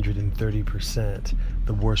 130%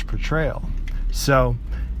 the worst portrayal. So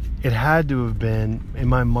it had to have been, in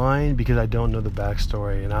my mind, because I don't know the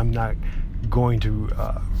backstory, and I'm not going to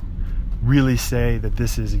really say that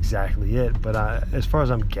this is exactly it, but as far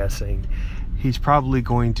as I'm guessing, he's probably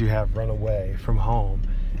going to have run away from home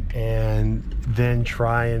and then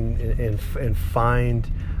try and find,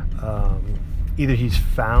 either he's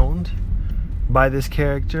found by this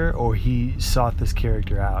character or he sought this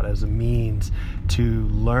character out as a means to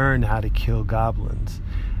learn how to kill goblins.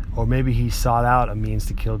 Or maybe he sought out a means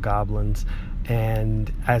to kill goblins,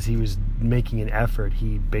 and as he was making an effort,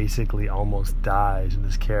 he basically almost dies, and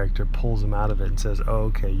this character pulls him out of it and says, oh,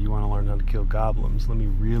 okay, you want to learn how to kill goblins? Let me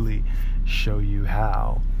really show you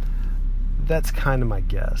how. That's kind of my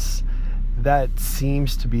guess. That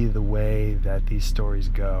seems to be the way that these stories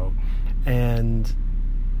go. And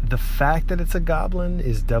the fact that it's a goblin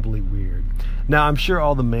is doubly weird. Now, I'm sure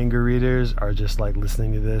all the manga readers are just like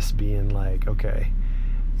listening to this being like, okay,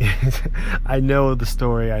 I know the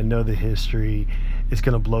story, I know the history, it's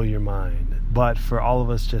going to blow your mind. But for all of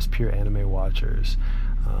us just pure anime watchers,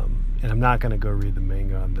 and I'm not going to go read the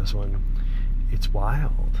manga on this one, it's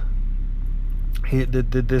wild.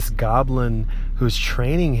 This goblin who's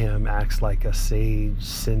training him acts like a sage,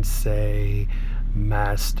 sensei,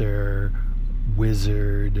 master,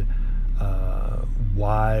 wizard,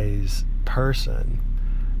 wise person.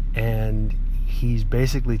 And he's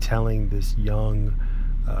basically telling this young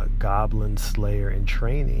goblin slayer in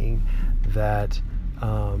training that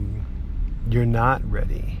you're not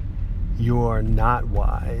ready, you are not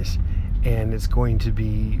wise, and it's going to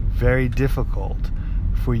be very difficult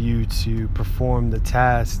for you to perform the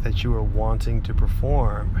tasks that you are wanting to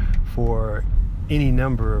perform for any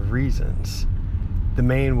number of reasons. The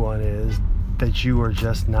main one is that you are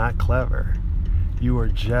just not clever. You are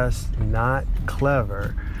just not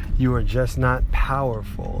clever. You are just not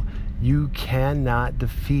powerful. You cannot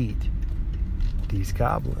defeat these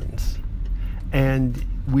goblins. And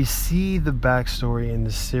we see the backstory in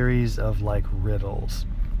the series of like riddles,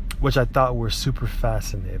 which I thought were super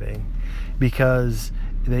fascinating because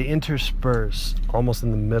they intersperse almost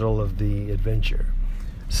in the middle of the adventure.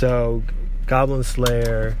 So Goblin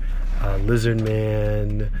Slayer, Lizard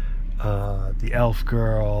Man, the Elf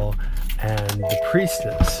Girl, and the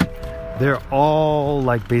Priestess, they're all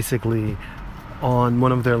like basically on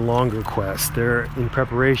one of their longer quests. They're in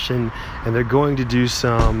preparation and they're going to do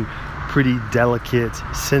some pretty delicate,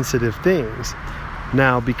 sensitive things.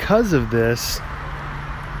 Now, because of this,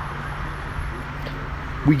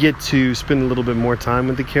 we get to spend a little bit more time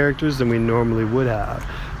with the characters than we normally would have.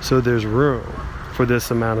 So there's room for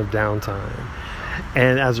this amount of downtime.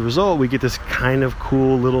 And as a result, we get this kind of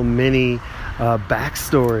cool little mini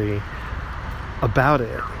backstory about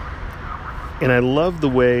it. And I love the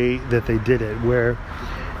way that they did it, where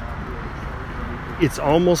it's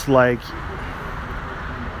almost like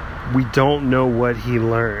we don't know what he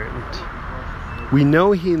learned. We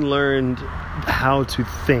know he learned how to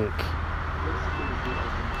think.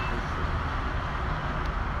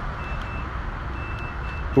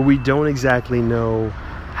 But we don't exactly know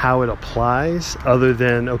how it applies, other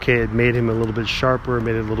than, okay, it made him a little bit sharper,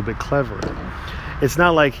 made it a little bit cleverer. It's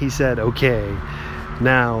not like he said, okay,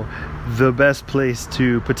 now the best place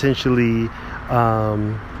to potentially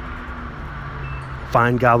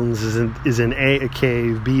find goblins is in A,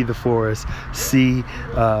 cave, B, the forest, C,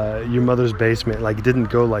 your mother's basement. Like, it didn't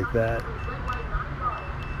go like that.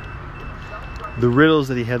 The riddles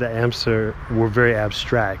that he had to answer were very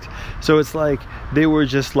abstract. So it's like they were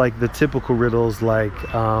just like the typical riddles, like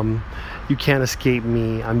you can't escape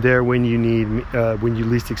me, I'm there when you need me, when you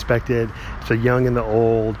least expect it, it's the young and the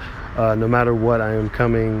old, no matter what I am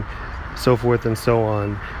coming, so forth and so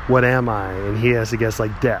on. What am I? And he has to guess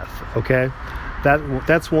like death. Okay,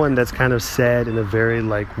 that's one that's kind of said in a very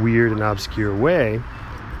like weird and obscure way,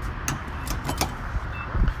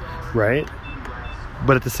 right?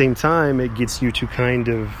 But at the same time, it gets you to kind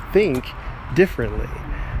of think differently.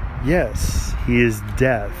 Yes, he is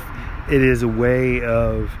death. It is a way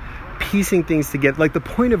of piecing things together. Like, the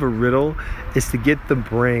point of a riddle is to get the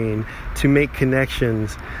brain to make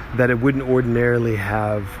connections that it wouldn't ordinarily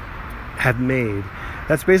have made.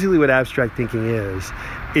 That's basically what abstract thinking is.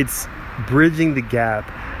 It's bridging the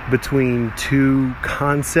gap between two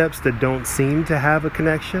concepts that don't seem to have a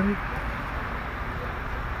connection,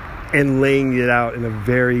 and laying it out in a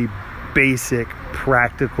very basic,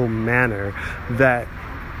 practical manner that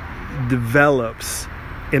develops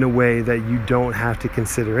in a way that you don't have to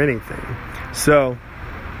consider anything. So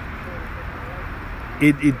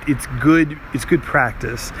it's good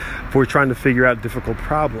practice for trying to figure out difficult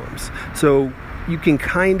problems. So you can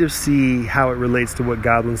kind of see how it relates to what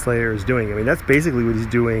Goblin Slayer is doing. I mean, that's basically what he's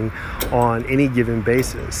doing on any given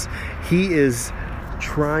basis. He is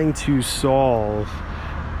trying to solve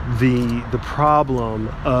the problem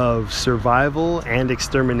of survival and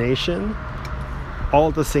extermination all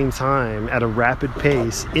at the same time at a rapid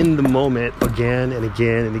pace in the moment, again and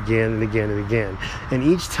again and again and again and again. And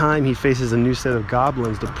each time he faces a new set of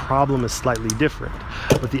goblins, the problem is slightly different,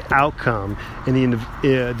 but the outcome and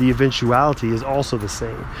the eventuality is also the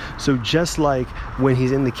same. So just like when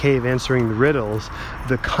he's in the cave answering the riddles,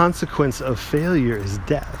 the consequence of failure is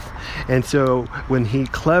death. And so when he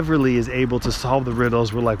cleverly is able to solve the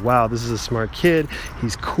riddles, we're like, wow, this is a smart kid,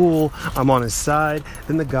 he's cool, I'm on his side.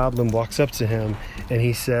 Then the goblin walks up to him and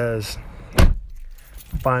he says,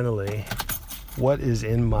 finally, what is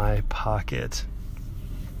in my pocket?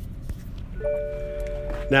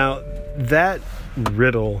 Now, that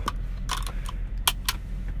riddle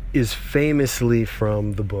is famously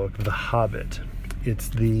from the book The Hobbit. It's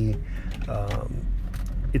the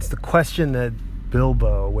question that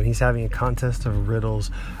Bilbo, when he's having a contest of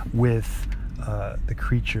riddles with the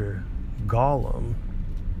creature Gollum,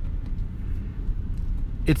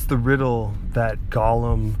 it's the riddle that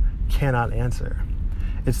Gollum cannot answer.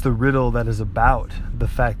 It's the riddle that is about the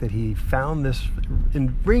fact that he found this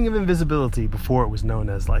ring of invisibility before it was known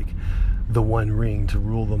as like the One Ring to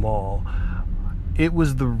rule them all. It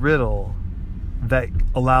was the riddle that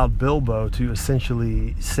allowed Bilbo to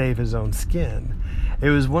essentially save his own skin. It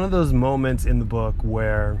was one of those moments in the book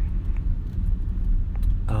where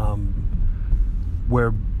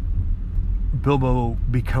Bilbo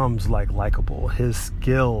becomes likable. His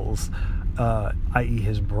skills, i.e.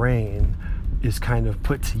 his brain, is kind of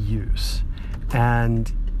put to use.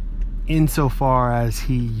 And insofar as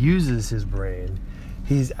he uses his brain,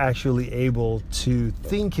 he's actually able to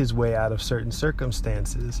think his way out of certain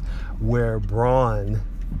circumstances where brawn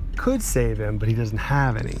could save him, but he doesn't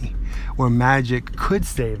have any. Where magic could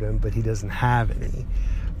save him, but he doesn't have any.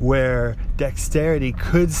 Where dexterity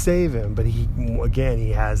could save him, but he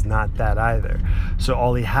has not that either. So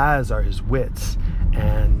all he has are his wits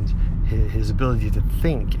and his ability to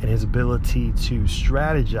think and his ability to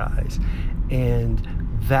strategize. And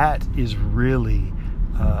that is really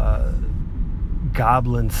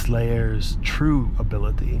Goblin Slayer's true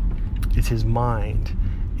ability. It's his mind.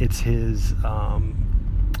 It's his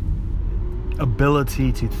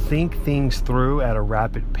ability to think things through at a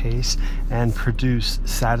rapid pace and produce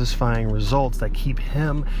satisfying results that keep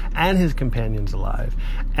him and his companions alive.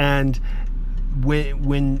 And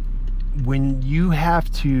when you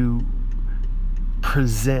have to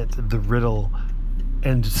present the riddle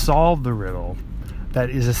and solve the riddle that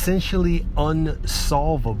is essentially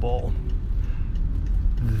unsolvable,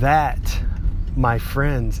 that, my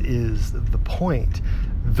friends, is the point.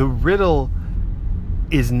 The riddle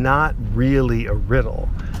is not really a riddle.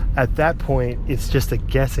 At that point, it's just a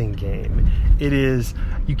guessing game. It is,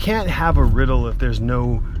 you can't have a riddle if there's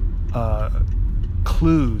no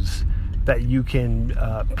clues that you can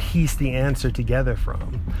piece the answer together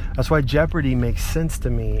from. That's why Jeopardy makes sense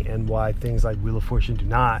to me, and why things like Wheel of Fortune do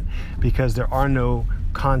not, because there are no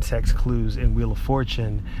context clues in Wheel of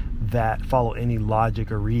Fortune that follow any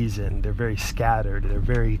logic or reason. They're very scattered. They're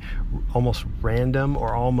very almost random,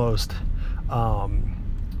 or almost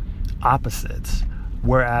opposites.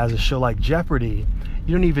 Whereas a show like Jeopardy,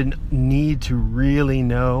 you don't even need to really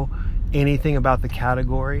know anything about the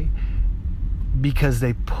category, because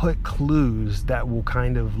they put clues that will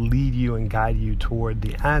kind of lead you and guide you toward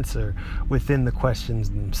the answer within the questions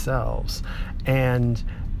themselves. And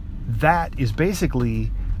that is basically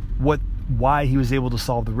why he was able to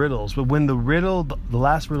solve the riddles. But when the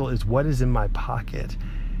last riddle is, what is in my pocket,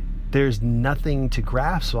 there's nothing to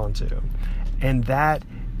grasp onto. And that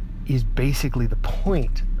is basically the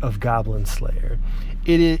point of Goblin Slayer.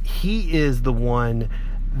 He is the one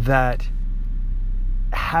that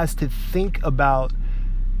has to think about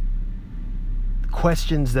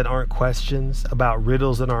questions that aren't questions, about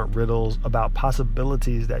riddles that aren't riddles, about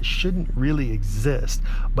possibilities that shouldn't really exist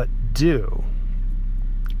but do.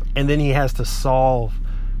 And then he has to solve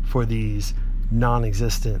for these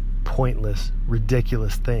non-existent, pointless,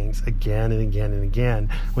 ridiculous things again and again and again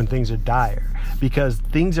when things are dire. Because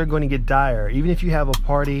things are going to get dire. Even if you have a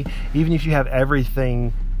party, even if you have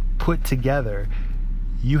everything put together,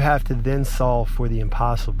 you have to then solve for the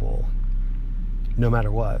impossible, no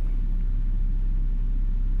matter what.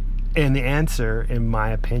 And the answer, in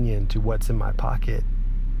my opinion, to what's in my pocket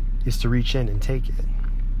is to reach in and take it.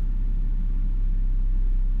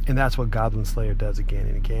 And that's what Goblin Slayer does again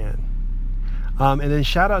and again. And then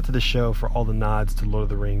shout out to the show for all the nods to Lord of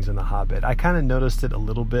the Rings and The Hobbit. I kind of noticed it a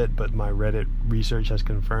little bit, but my Reddit research has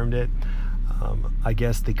confirmed it. I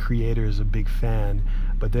guess the creator is a big fan,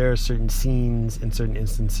 but there are certain scenes in certain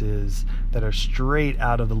instances that are straight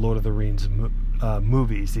out of the Lord of the Rings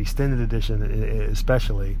movies, the extended edition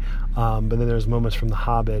especially. But then there's moments from The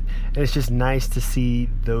Hobbit, and it's just nice to see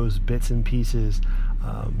those bits and pieces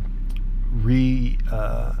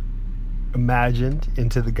imagined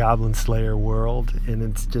into the Goblin Slayer world, and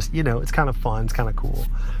it's just, it's kind of fun, it's kind of cool.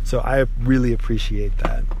 So I really appreciate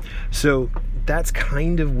that. So that's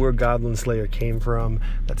kind of where Goblin Slayer came from.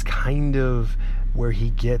 That's kind of where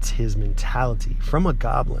he gets his mentality, from a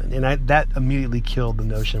goblin. And that immediately killed the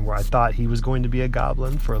notion where I thought he was going to be a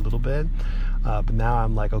goblin for a little bit. But now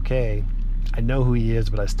I'm like, okay, I know who he is,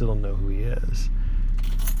 but I still don't know who he is.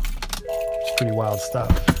 It's pretty wild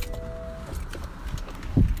stuff.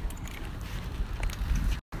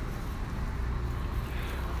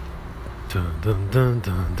 Dun, dun, dun,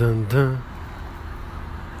 dun, dun, dun.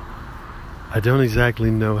 I don't exactly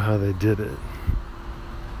know how they did it,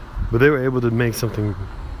 but they were able to make something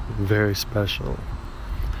very special.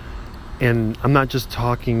 And I'm not just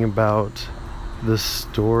talking about the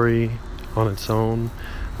story on its own.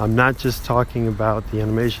 I'm not just talking about the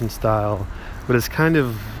animation style, but it's kind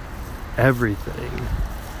of everything.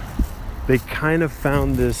 They kind of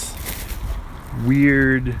found this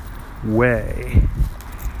weird way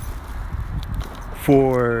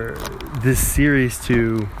for this series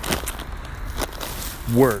to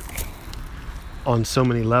work on so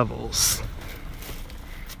many levels.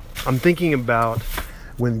 I'm thinking about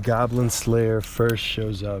when Goblin Slayer first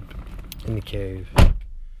shows up in the cave.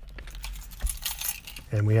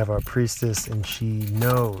 And we have our priestess, and she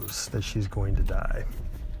knows that she's going to die.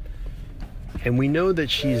 And we know that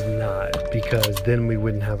she's not, because then we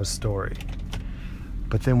wouldn't have a story.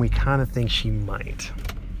 But then we kind of think she might.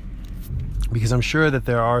 Because I'm sure that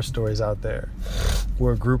there are stories out there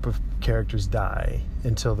where a group of characters die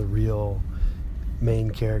until the real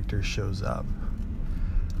main character shows up.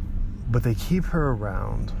 But they keep her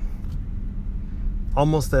around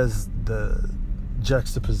almost as the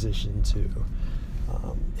juxtaposition to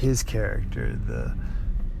his character,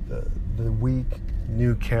 the weak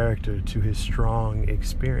new character to his strong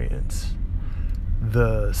experience,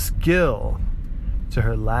 the skill to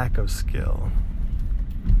her lack of skill.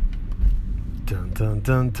 Dun dun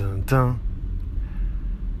dun dun dun.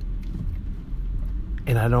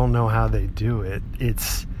 And I don't know how they do it.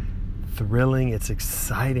 It's thrilling, it's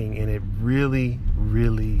exciting, and it really,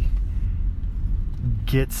 really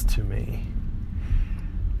gets to me.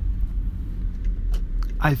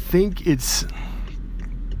 I think it's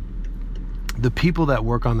the people that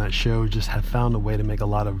work on that show just have found a way to make a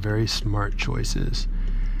lot of very smart choices.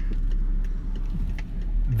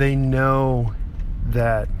 They know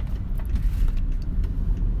that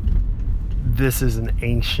this is an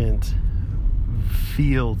ancient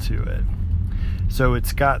feel to it. So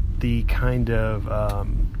it's got the kind of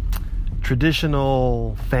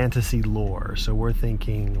traditional fantasy lore. So we're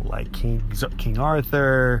thinking like King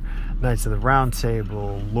Arthur, Knights of the Round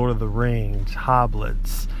Table, Lord of the Rings,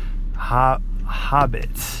 hobbits,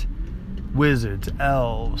 wizards,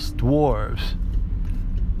 elves, dwarves.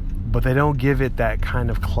 But they don't give it that kind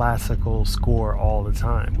of classical score all the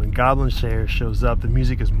time. When Goblin Slayer shows up, the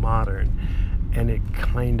music is modern, and it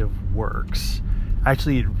kind of works.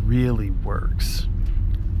 Actually, it really works.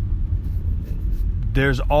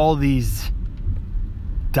 There's all these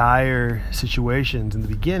dire situations in the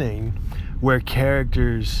beginning where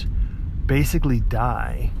characters basically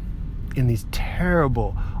die in these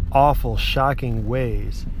terrible, awful, shocking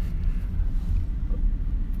ways.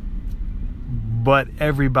 But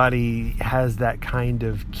everybody has that kind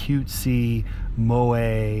of cutesy,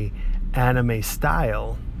 moe, anime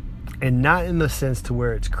style. And not in the sense to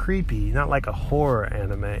where it's creepy, not like a horror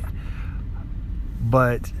anime,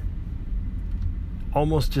 but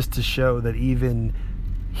almost just to show that even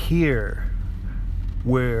here,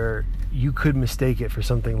 where you could mistake it for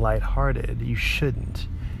something lighthearted, you shouldn't.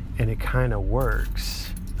 And it kind of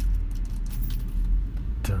works.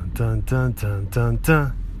 Dun dun dun dun dun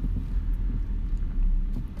dun.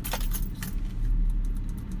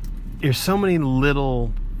 There's so many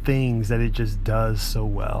little things that it just does so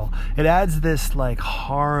well. It adds this like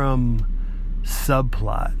harem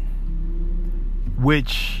subplot,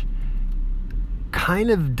 which kind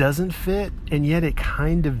of doesn't fit, and yet it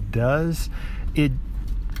kind of does.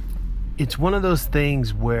 It's one of those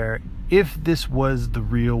things where if this was the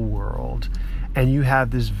real world and you have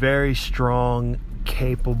this very strong,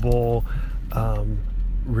 capable,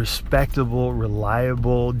 respectable,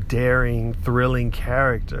 reliable, daring, thrilling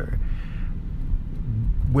character,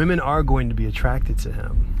 women are going to be attracted to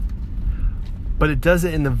him. But it does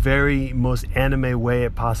it in the very most anime way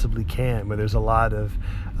it possibly can, where there's a lot of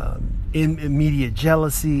immediate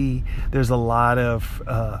jealousy, there's a lot of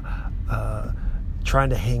trying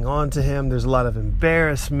to hang on to him, there's a lot of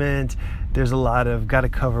embarrassment, there's a lot of gotta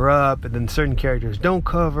cover up, and then certain characters don't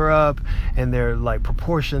cover up, and their like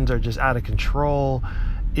proportions are just out of control.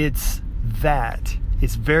 It's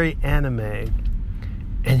very anime,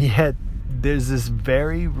 and yet there's this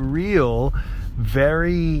very real,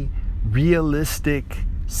 very realistic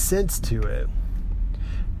sense to it.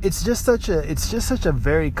 It's just such a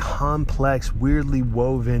very complex, weirdly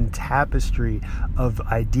woven tapestry of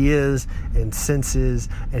ideas and senses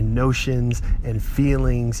and notions and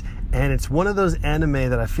feelings, and it's one of those anime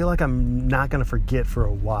that I feel like I'm not going to forget for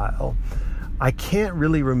a while. I can't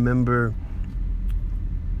really remember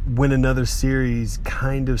when another series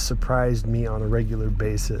kind of surprised me on a regular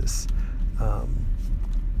basis.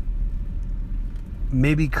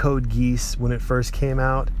 Maybe Code Geass, when it first came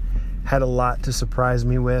out, had a lot to surprise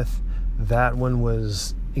me with. That one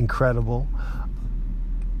was incredible.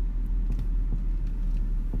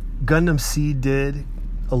 Gundam Seed did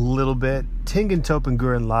a little bit. Tengen Toppa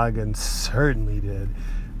Gurren Lagann certainly did.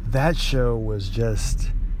 That show was just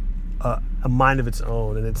a mind of its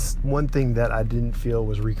own, and it's one thing that I didn't feel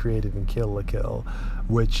was recreated in Kill la Kill,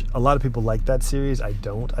 which a lot of people like that series. I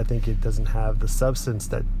don't. I think it doesn't have the substance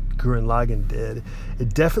that Gurren Lagann did.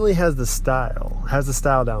 It definitely has the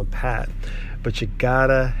style down pat, but you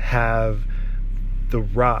gotta have the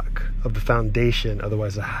rock of the foundation,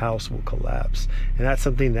 otherwise the house will collapse. And that's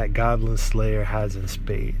something that Goblin Slayer has in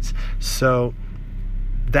spades. So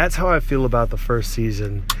that's how I feel about the first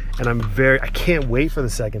season, and I can't wait for the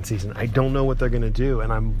second season. I don't know what they're going to do,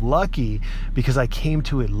 and I'm lucky because I came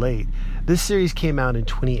to it late. This series came out in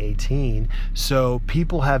 2018, so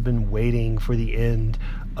people have been waiting for the end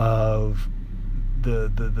of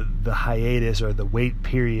the hiatus or the wait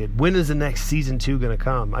period. When is the next season 2 going to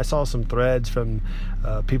come? I saw some threads from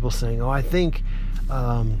people saying, I think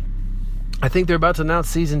they're about to announce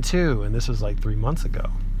season 2, and this was like 3 months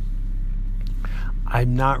ago.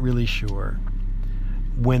 I'm not really sure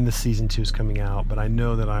when the season 2 is coming out, but I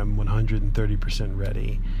know that I'm 130%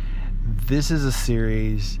 ready. This is a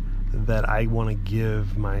series that I want to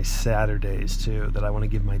give my Saturdays to, that I want to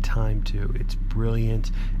give my time to. It's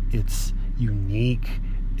brilliant, it's unique,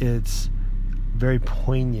 it's very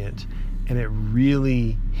poignant, and it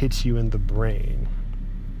really hits you in the brain.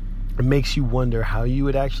 It makes you wonder how you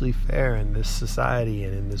would actually fare in this society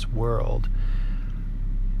and in this world.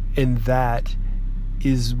 And that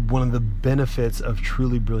is one of the benefits of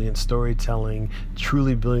truly brilliant storytelling,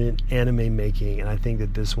 truly brilliant anime making, and I think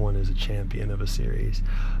that this one is a champion of a series.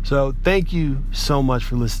 So thank you so much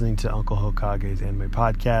for listening to Uncle Hokage's Anime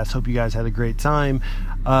Podcast. Hope you guys had a great time.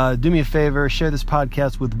 Do me a favor, share this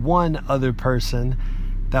podcast with one other person.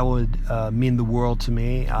 That would mean the world to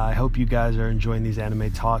me. I hope you guys are enjoying these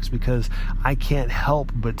anime talks, because I can't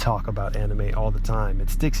help but talk about anime all the time. It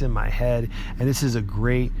sticks in my head, and this is a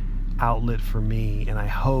great outlet for me. And I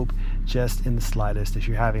hope, just in the slightest, if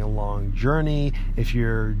you're having a long journey, if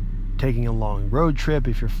you're taking a long road trip,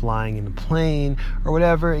 if you're flying in a plane or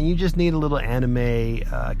whatever, and you just need a little anime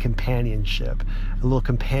companionship, a little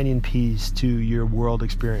companion piece to your world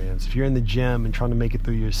experience. If you're in the gym and trying to make it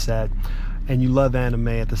through your set and you love anime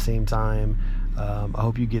at the same time, I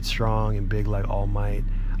hope you get strong and big like All Might.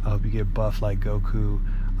 I hope you get buff like Goku.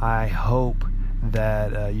 I hope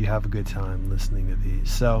that you have a good time listening to these.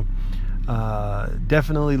 So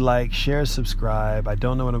definitely like, share, subscribe. I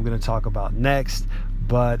don't know what I'm going to talk about next,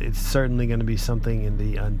 but it's certainly going to be something in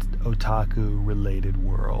the otaku related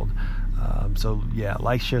world. So yeah,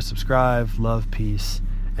 like, share, subscribe. Love, peace,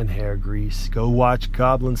 and hair grease. Go watch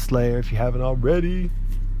Goblin Slayer if you haven't already.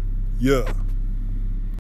 Yeah.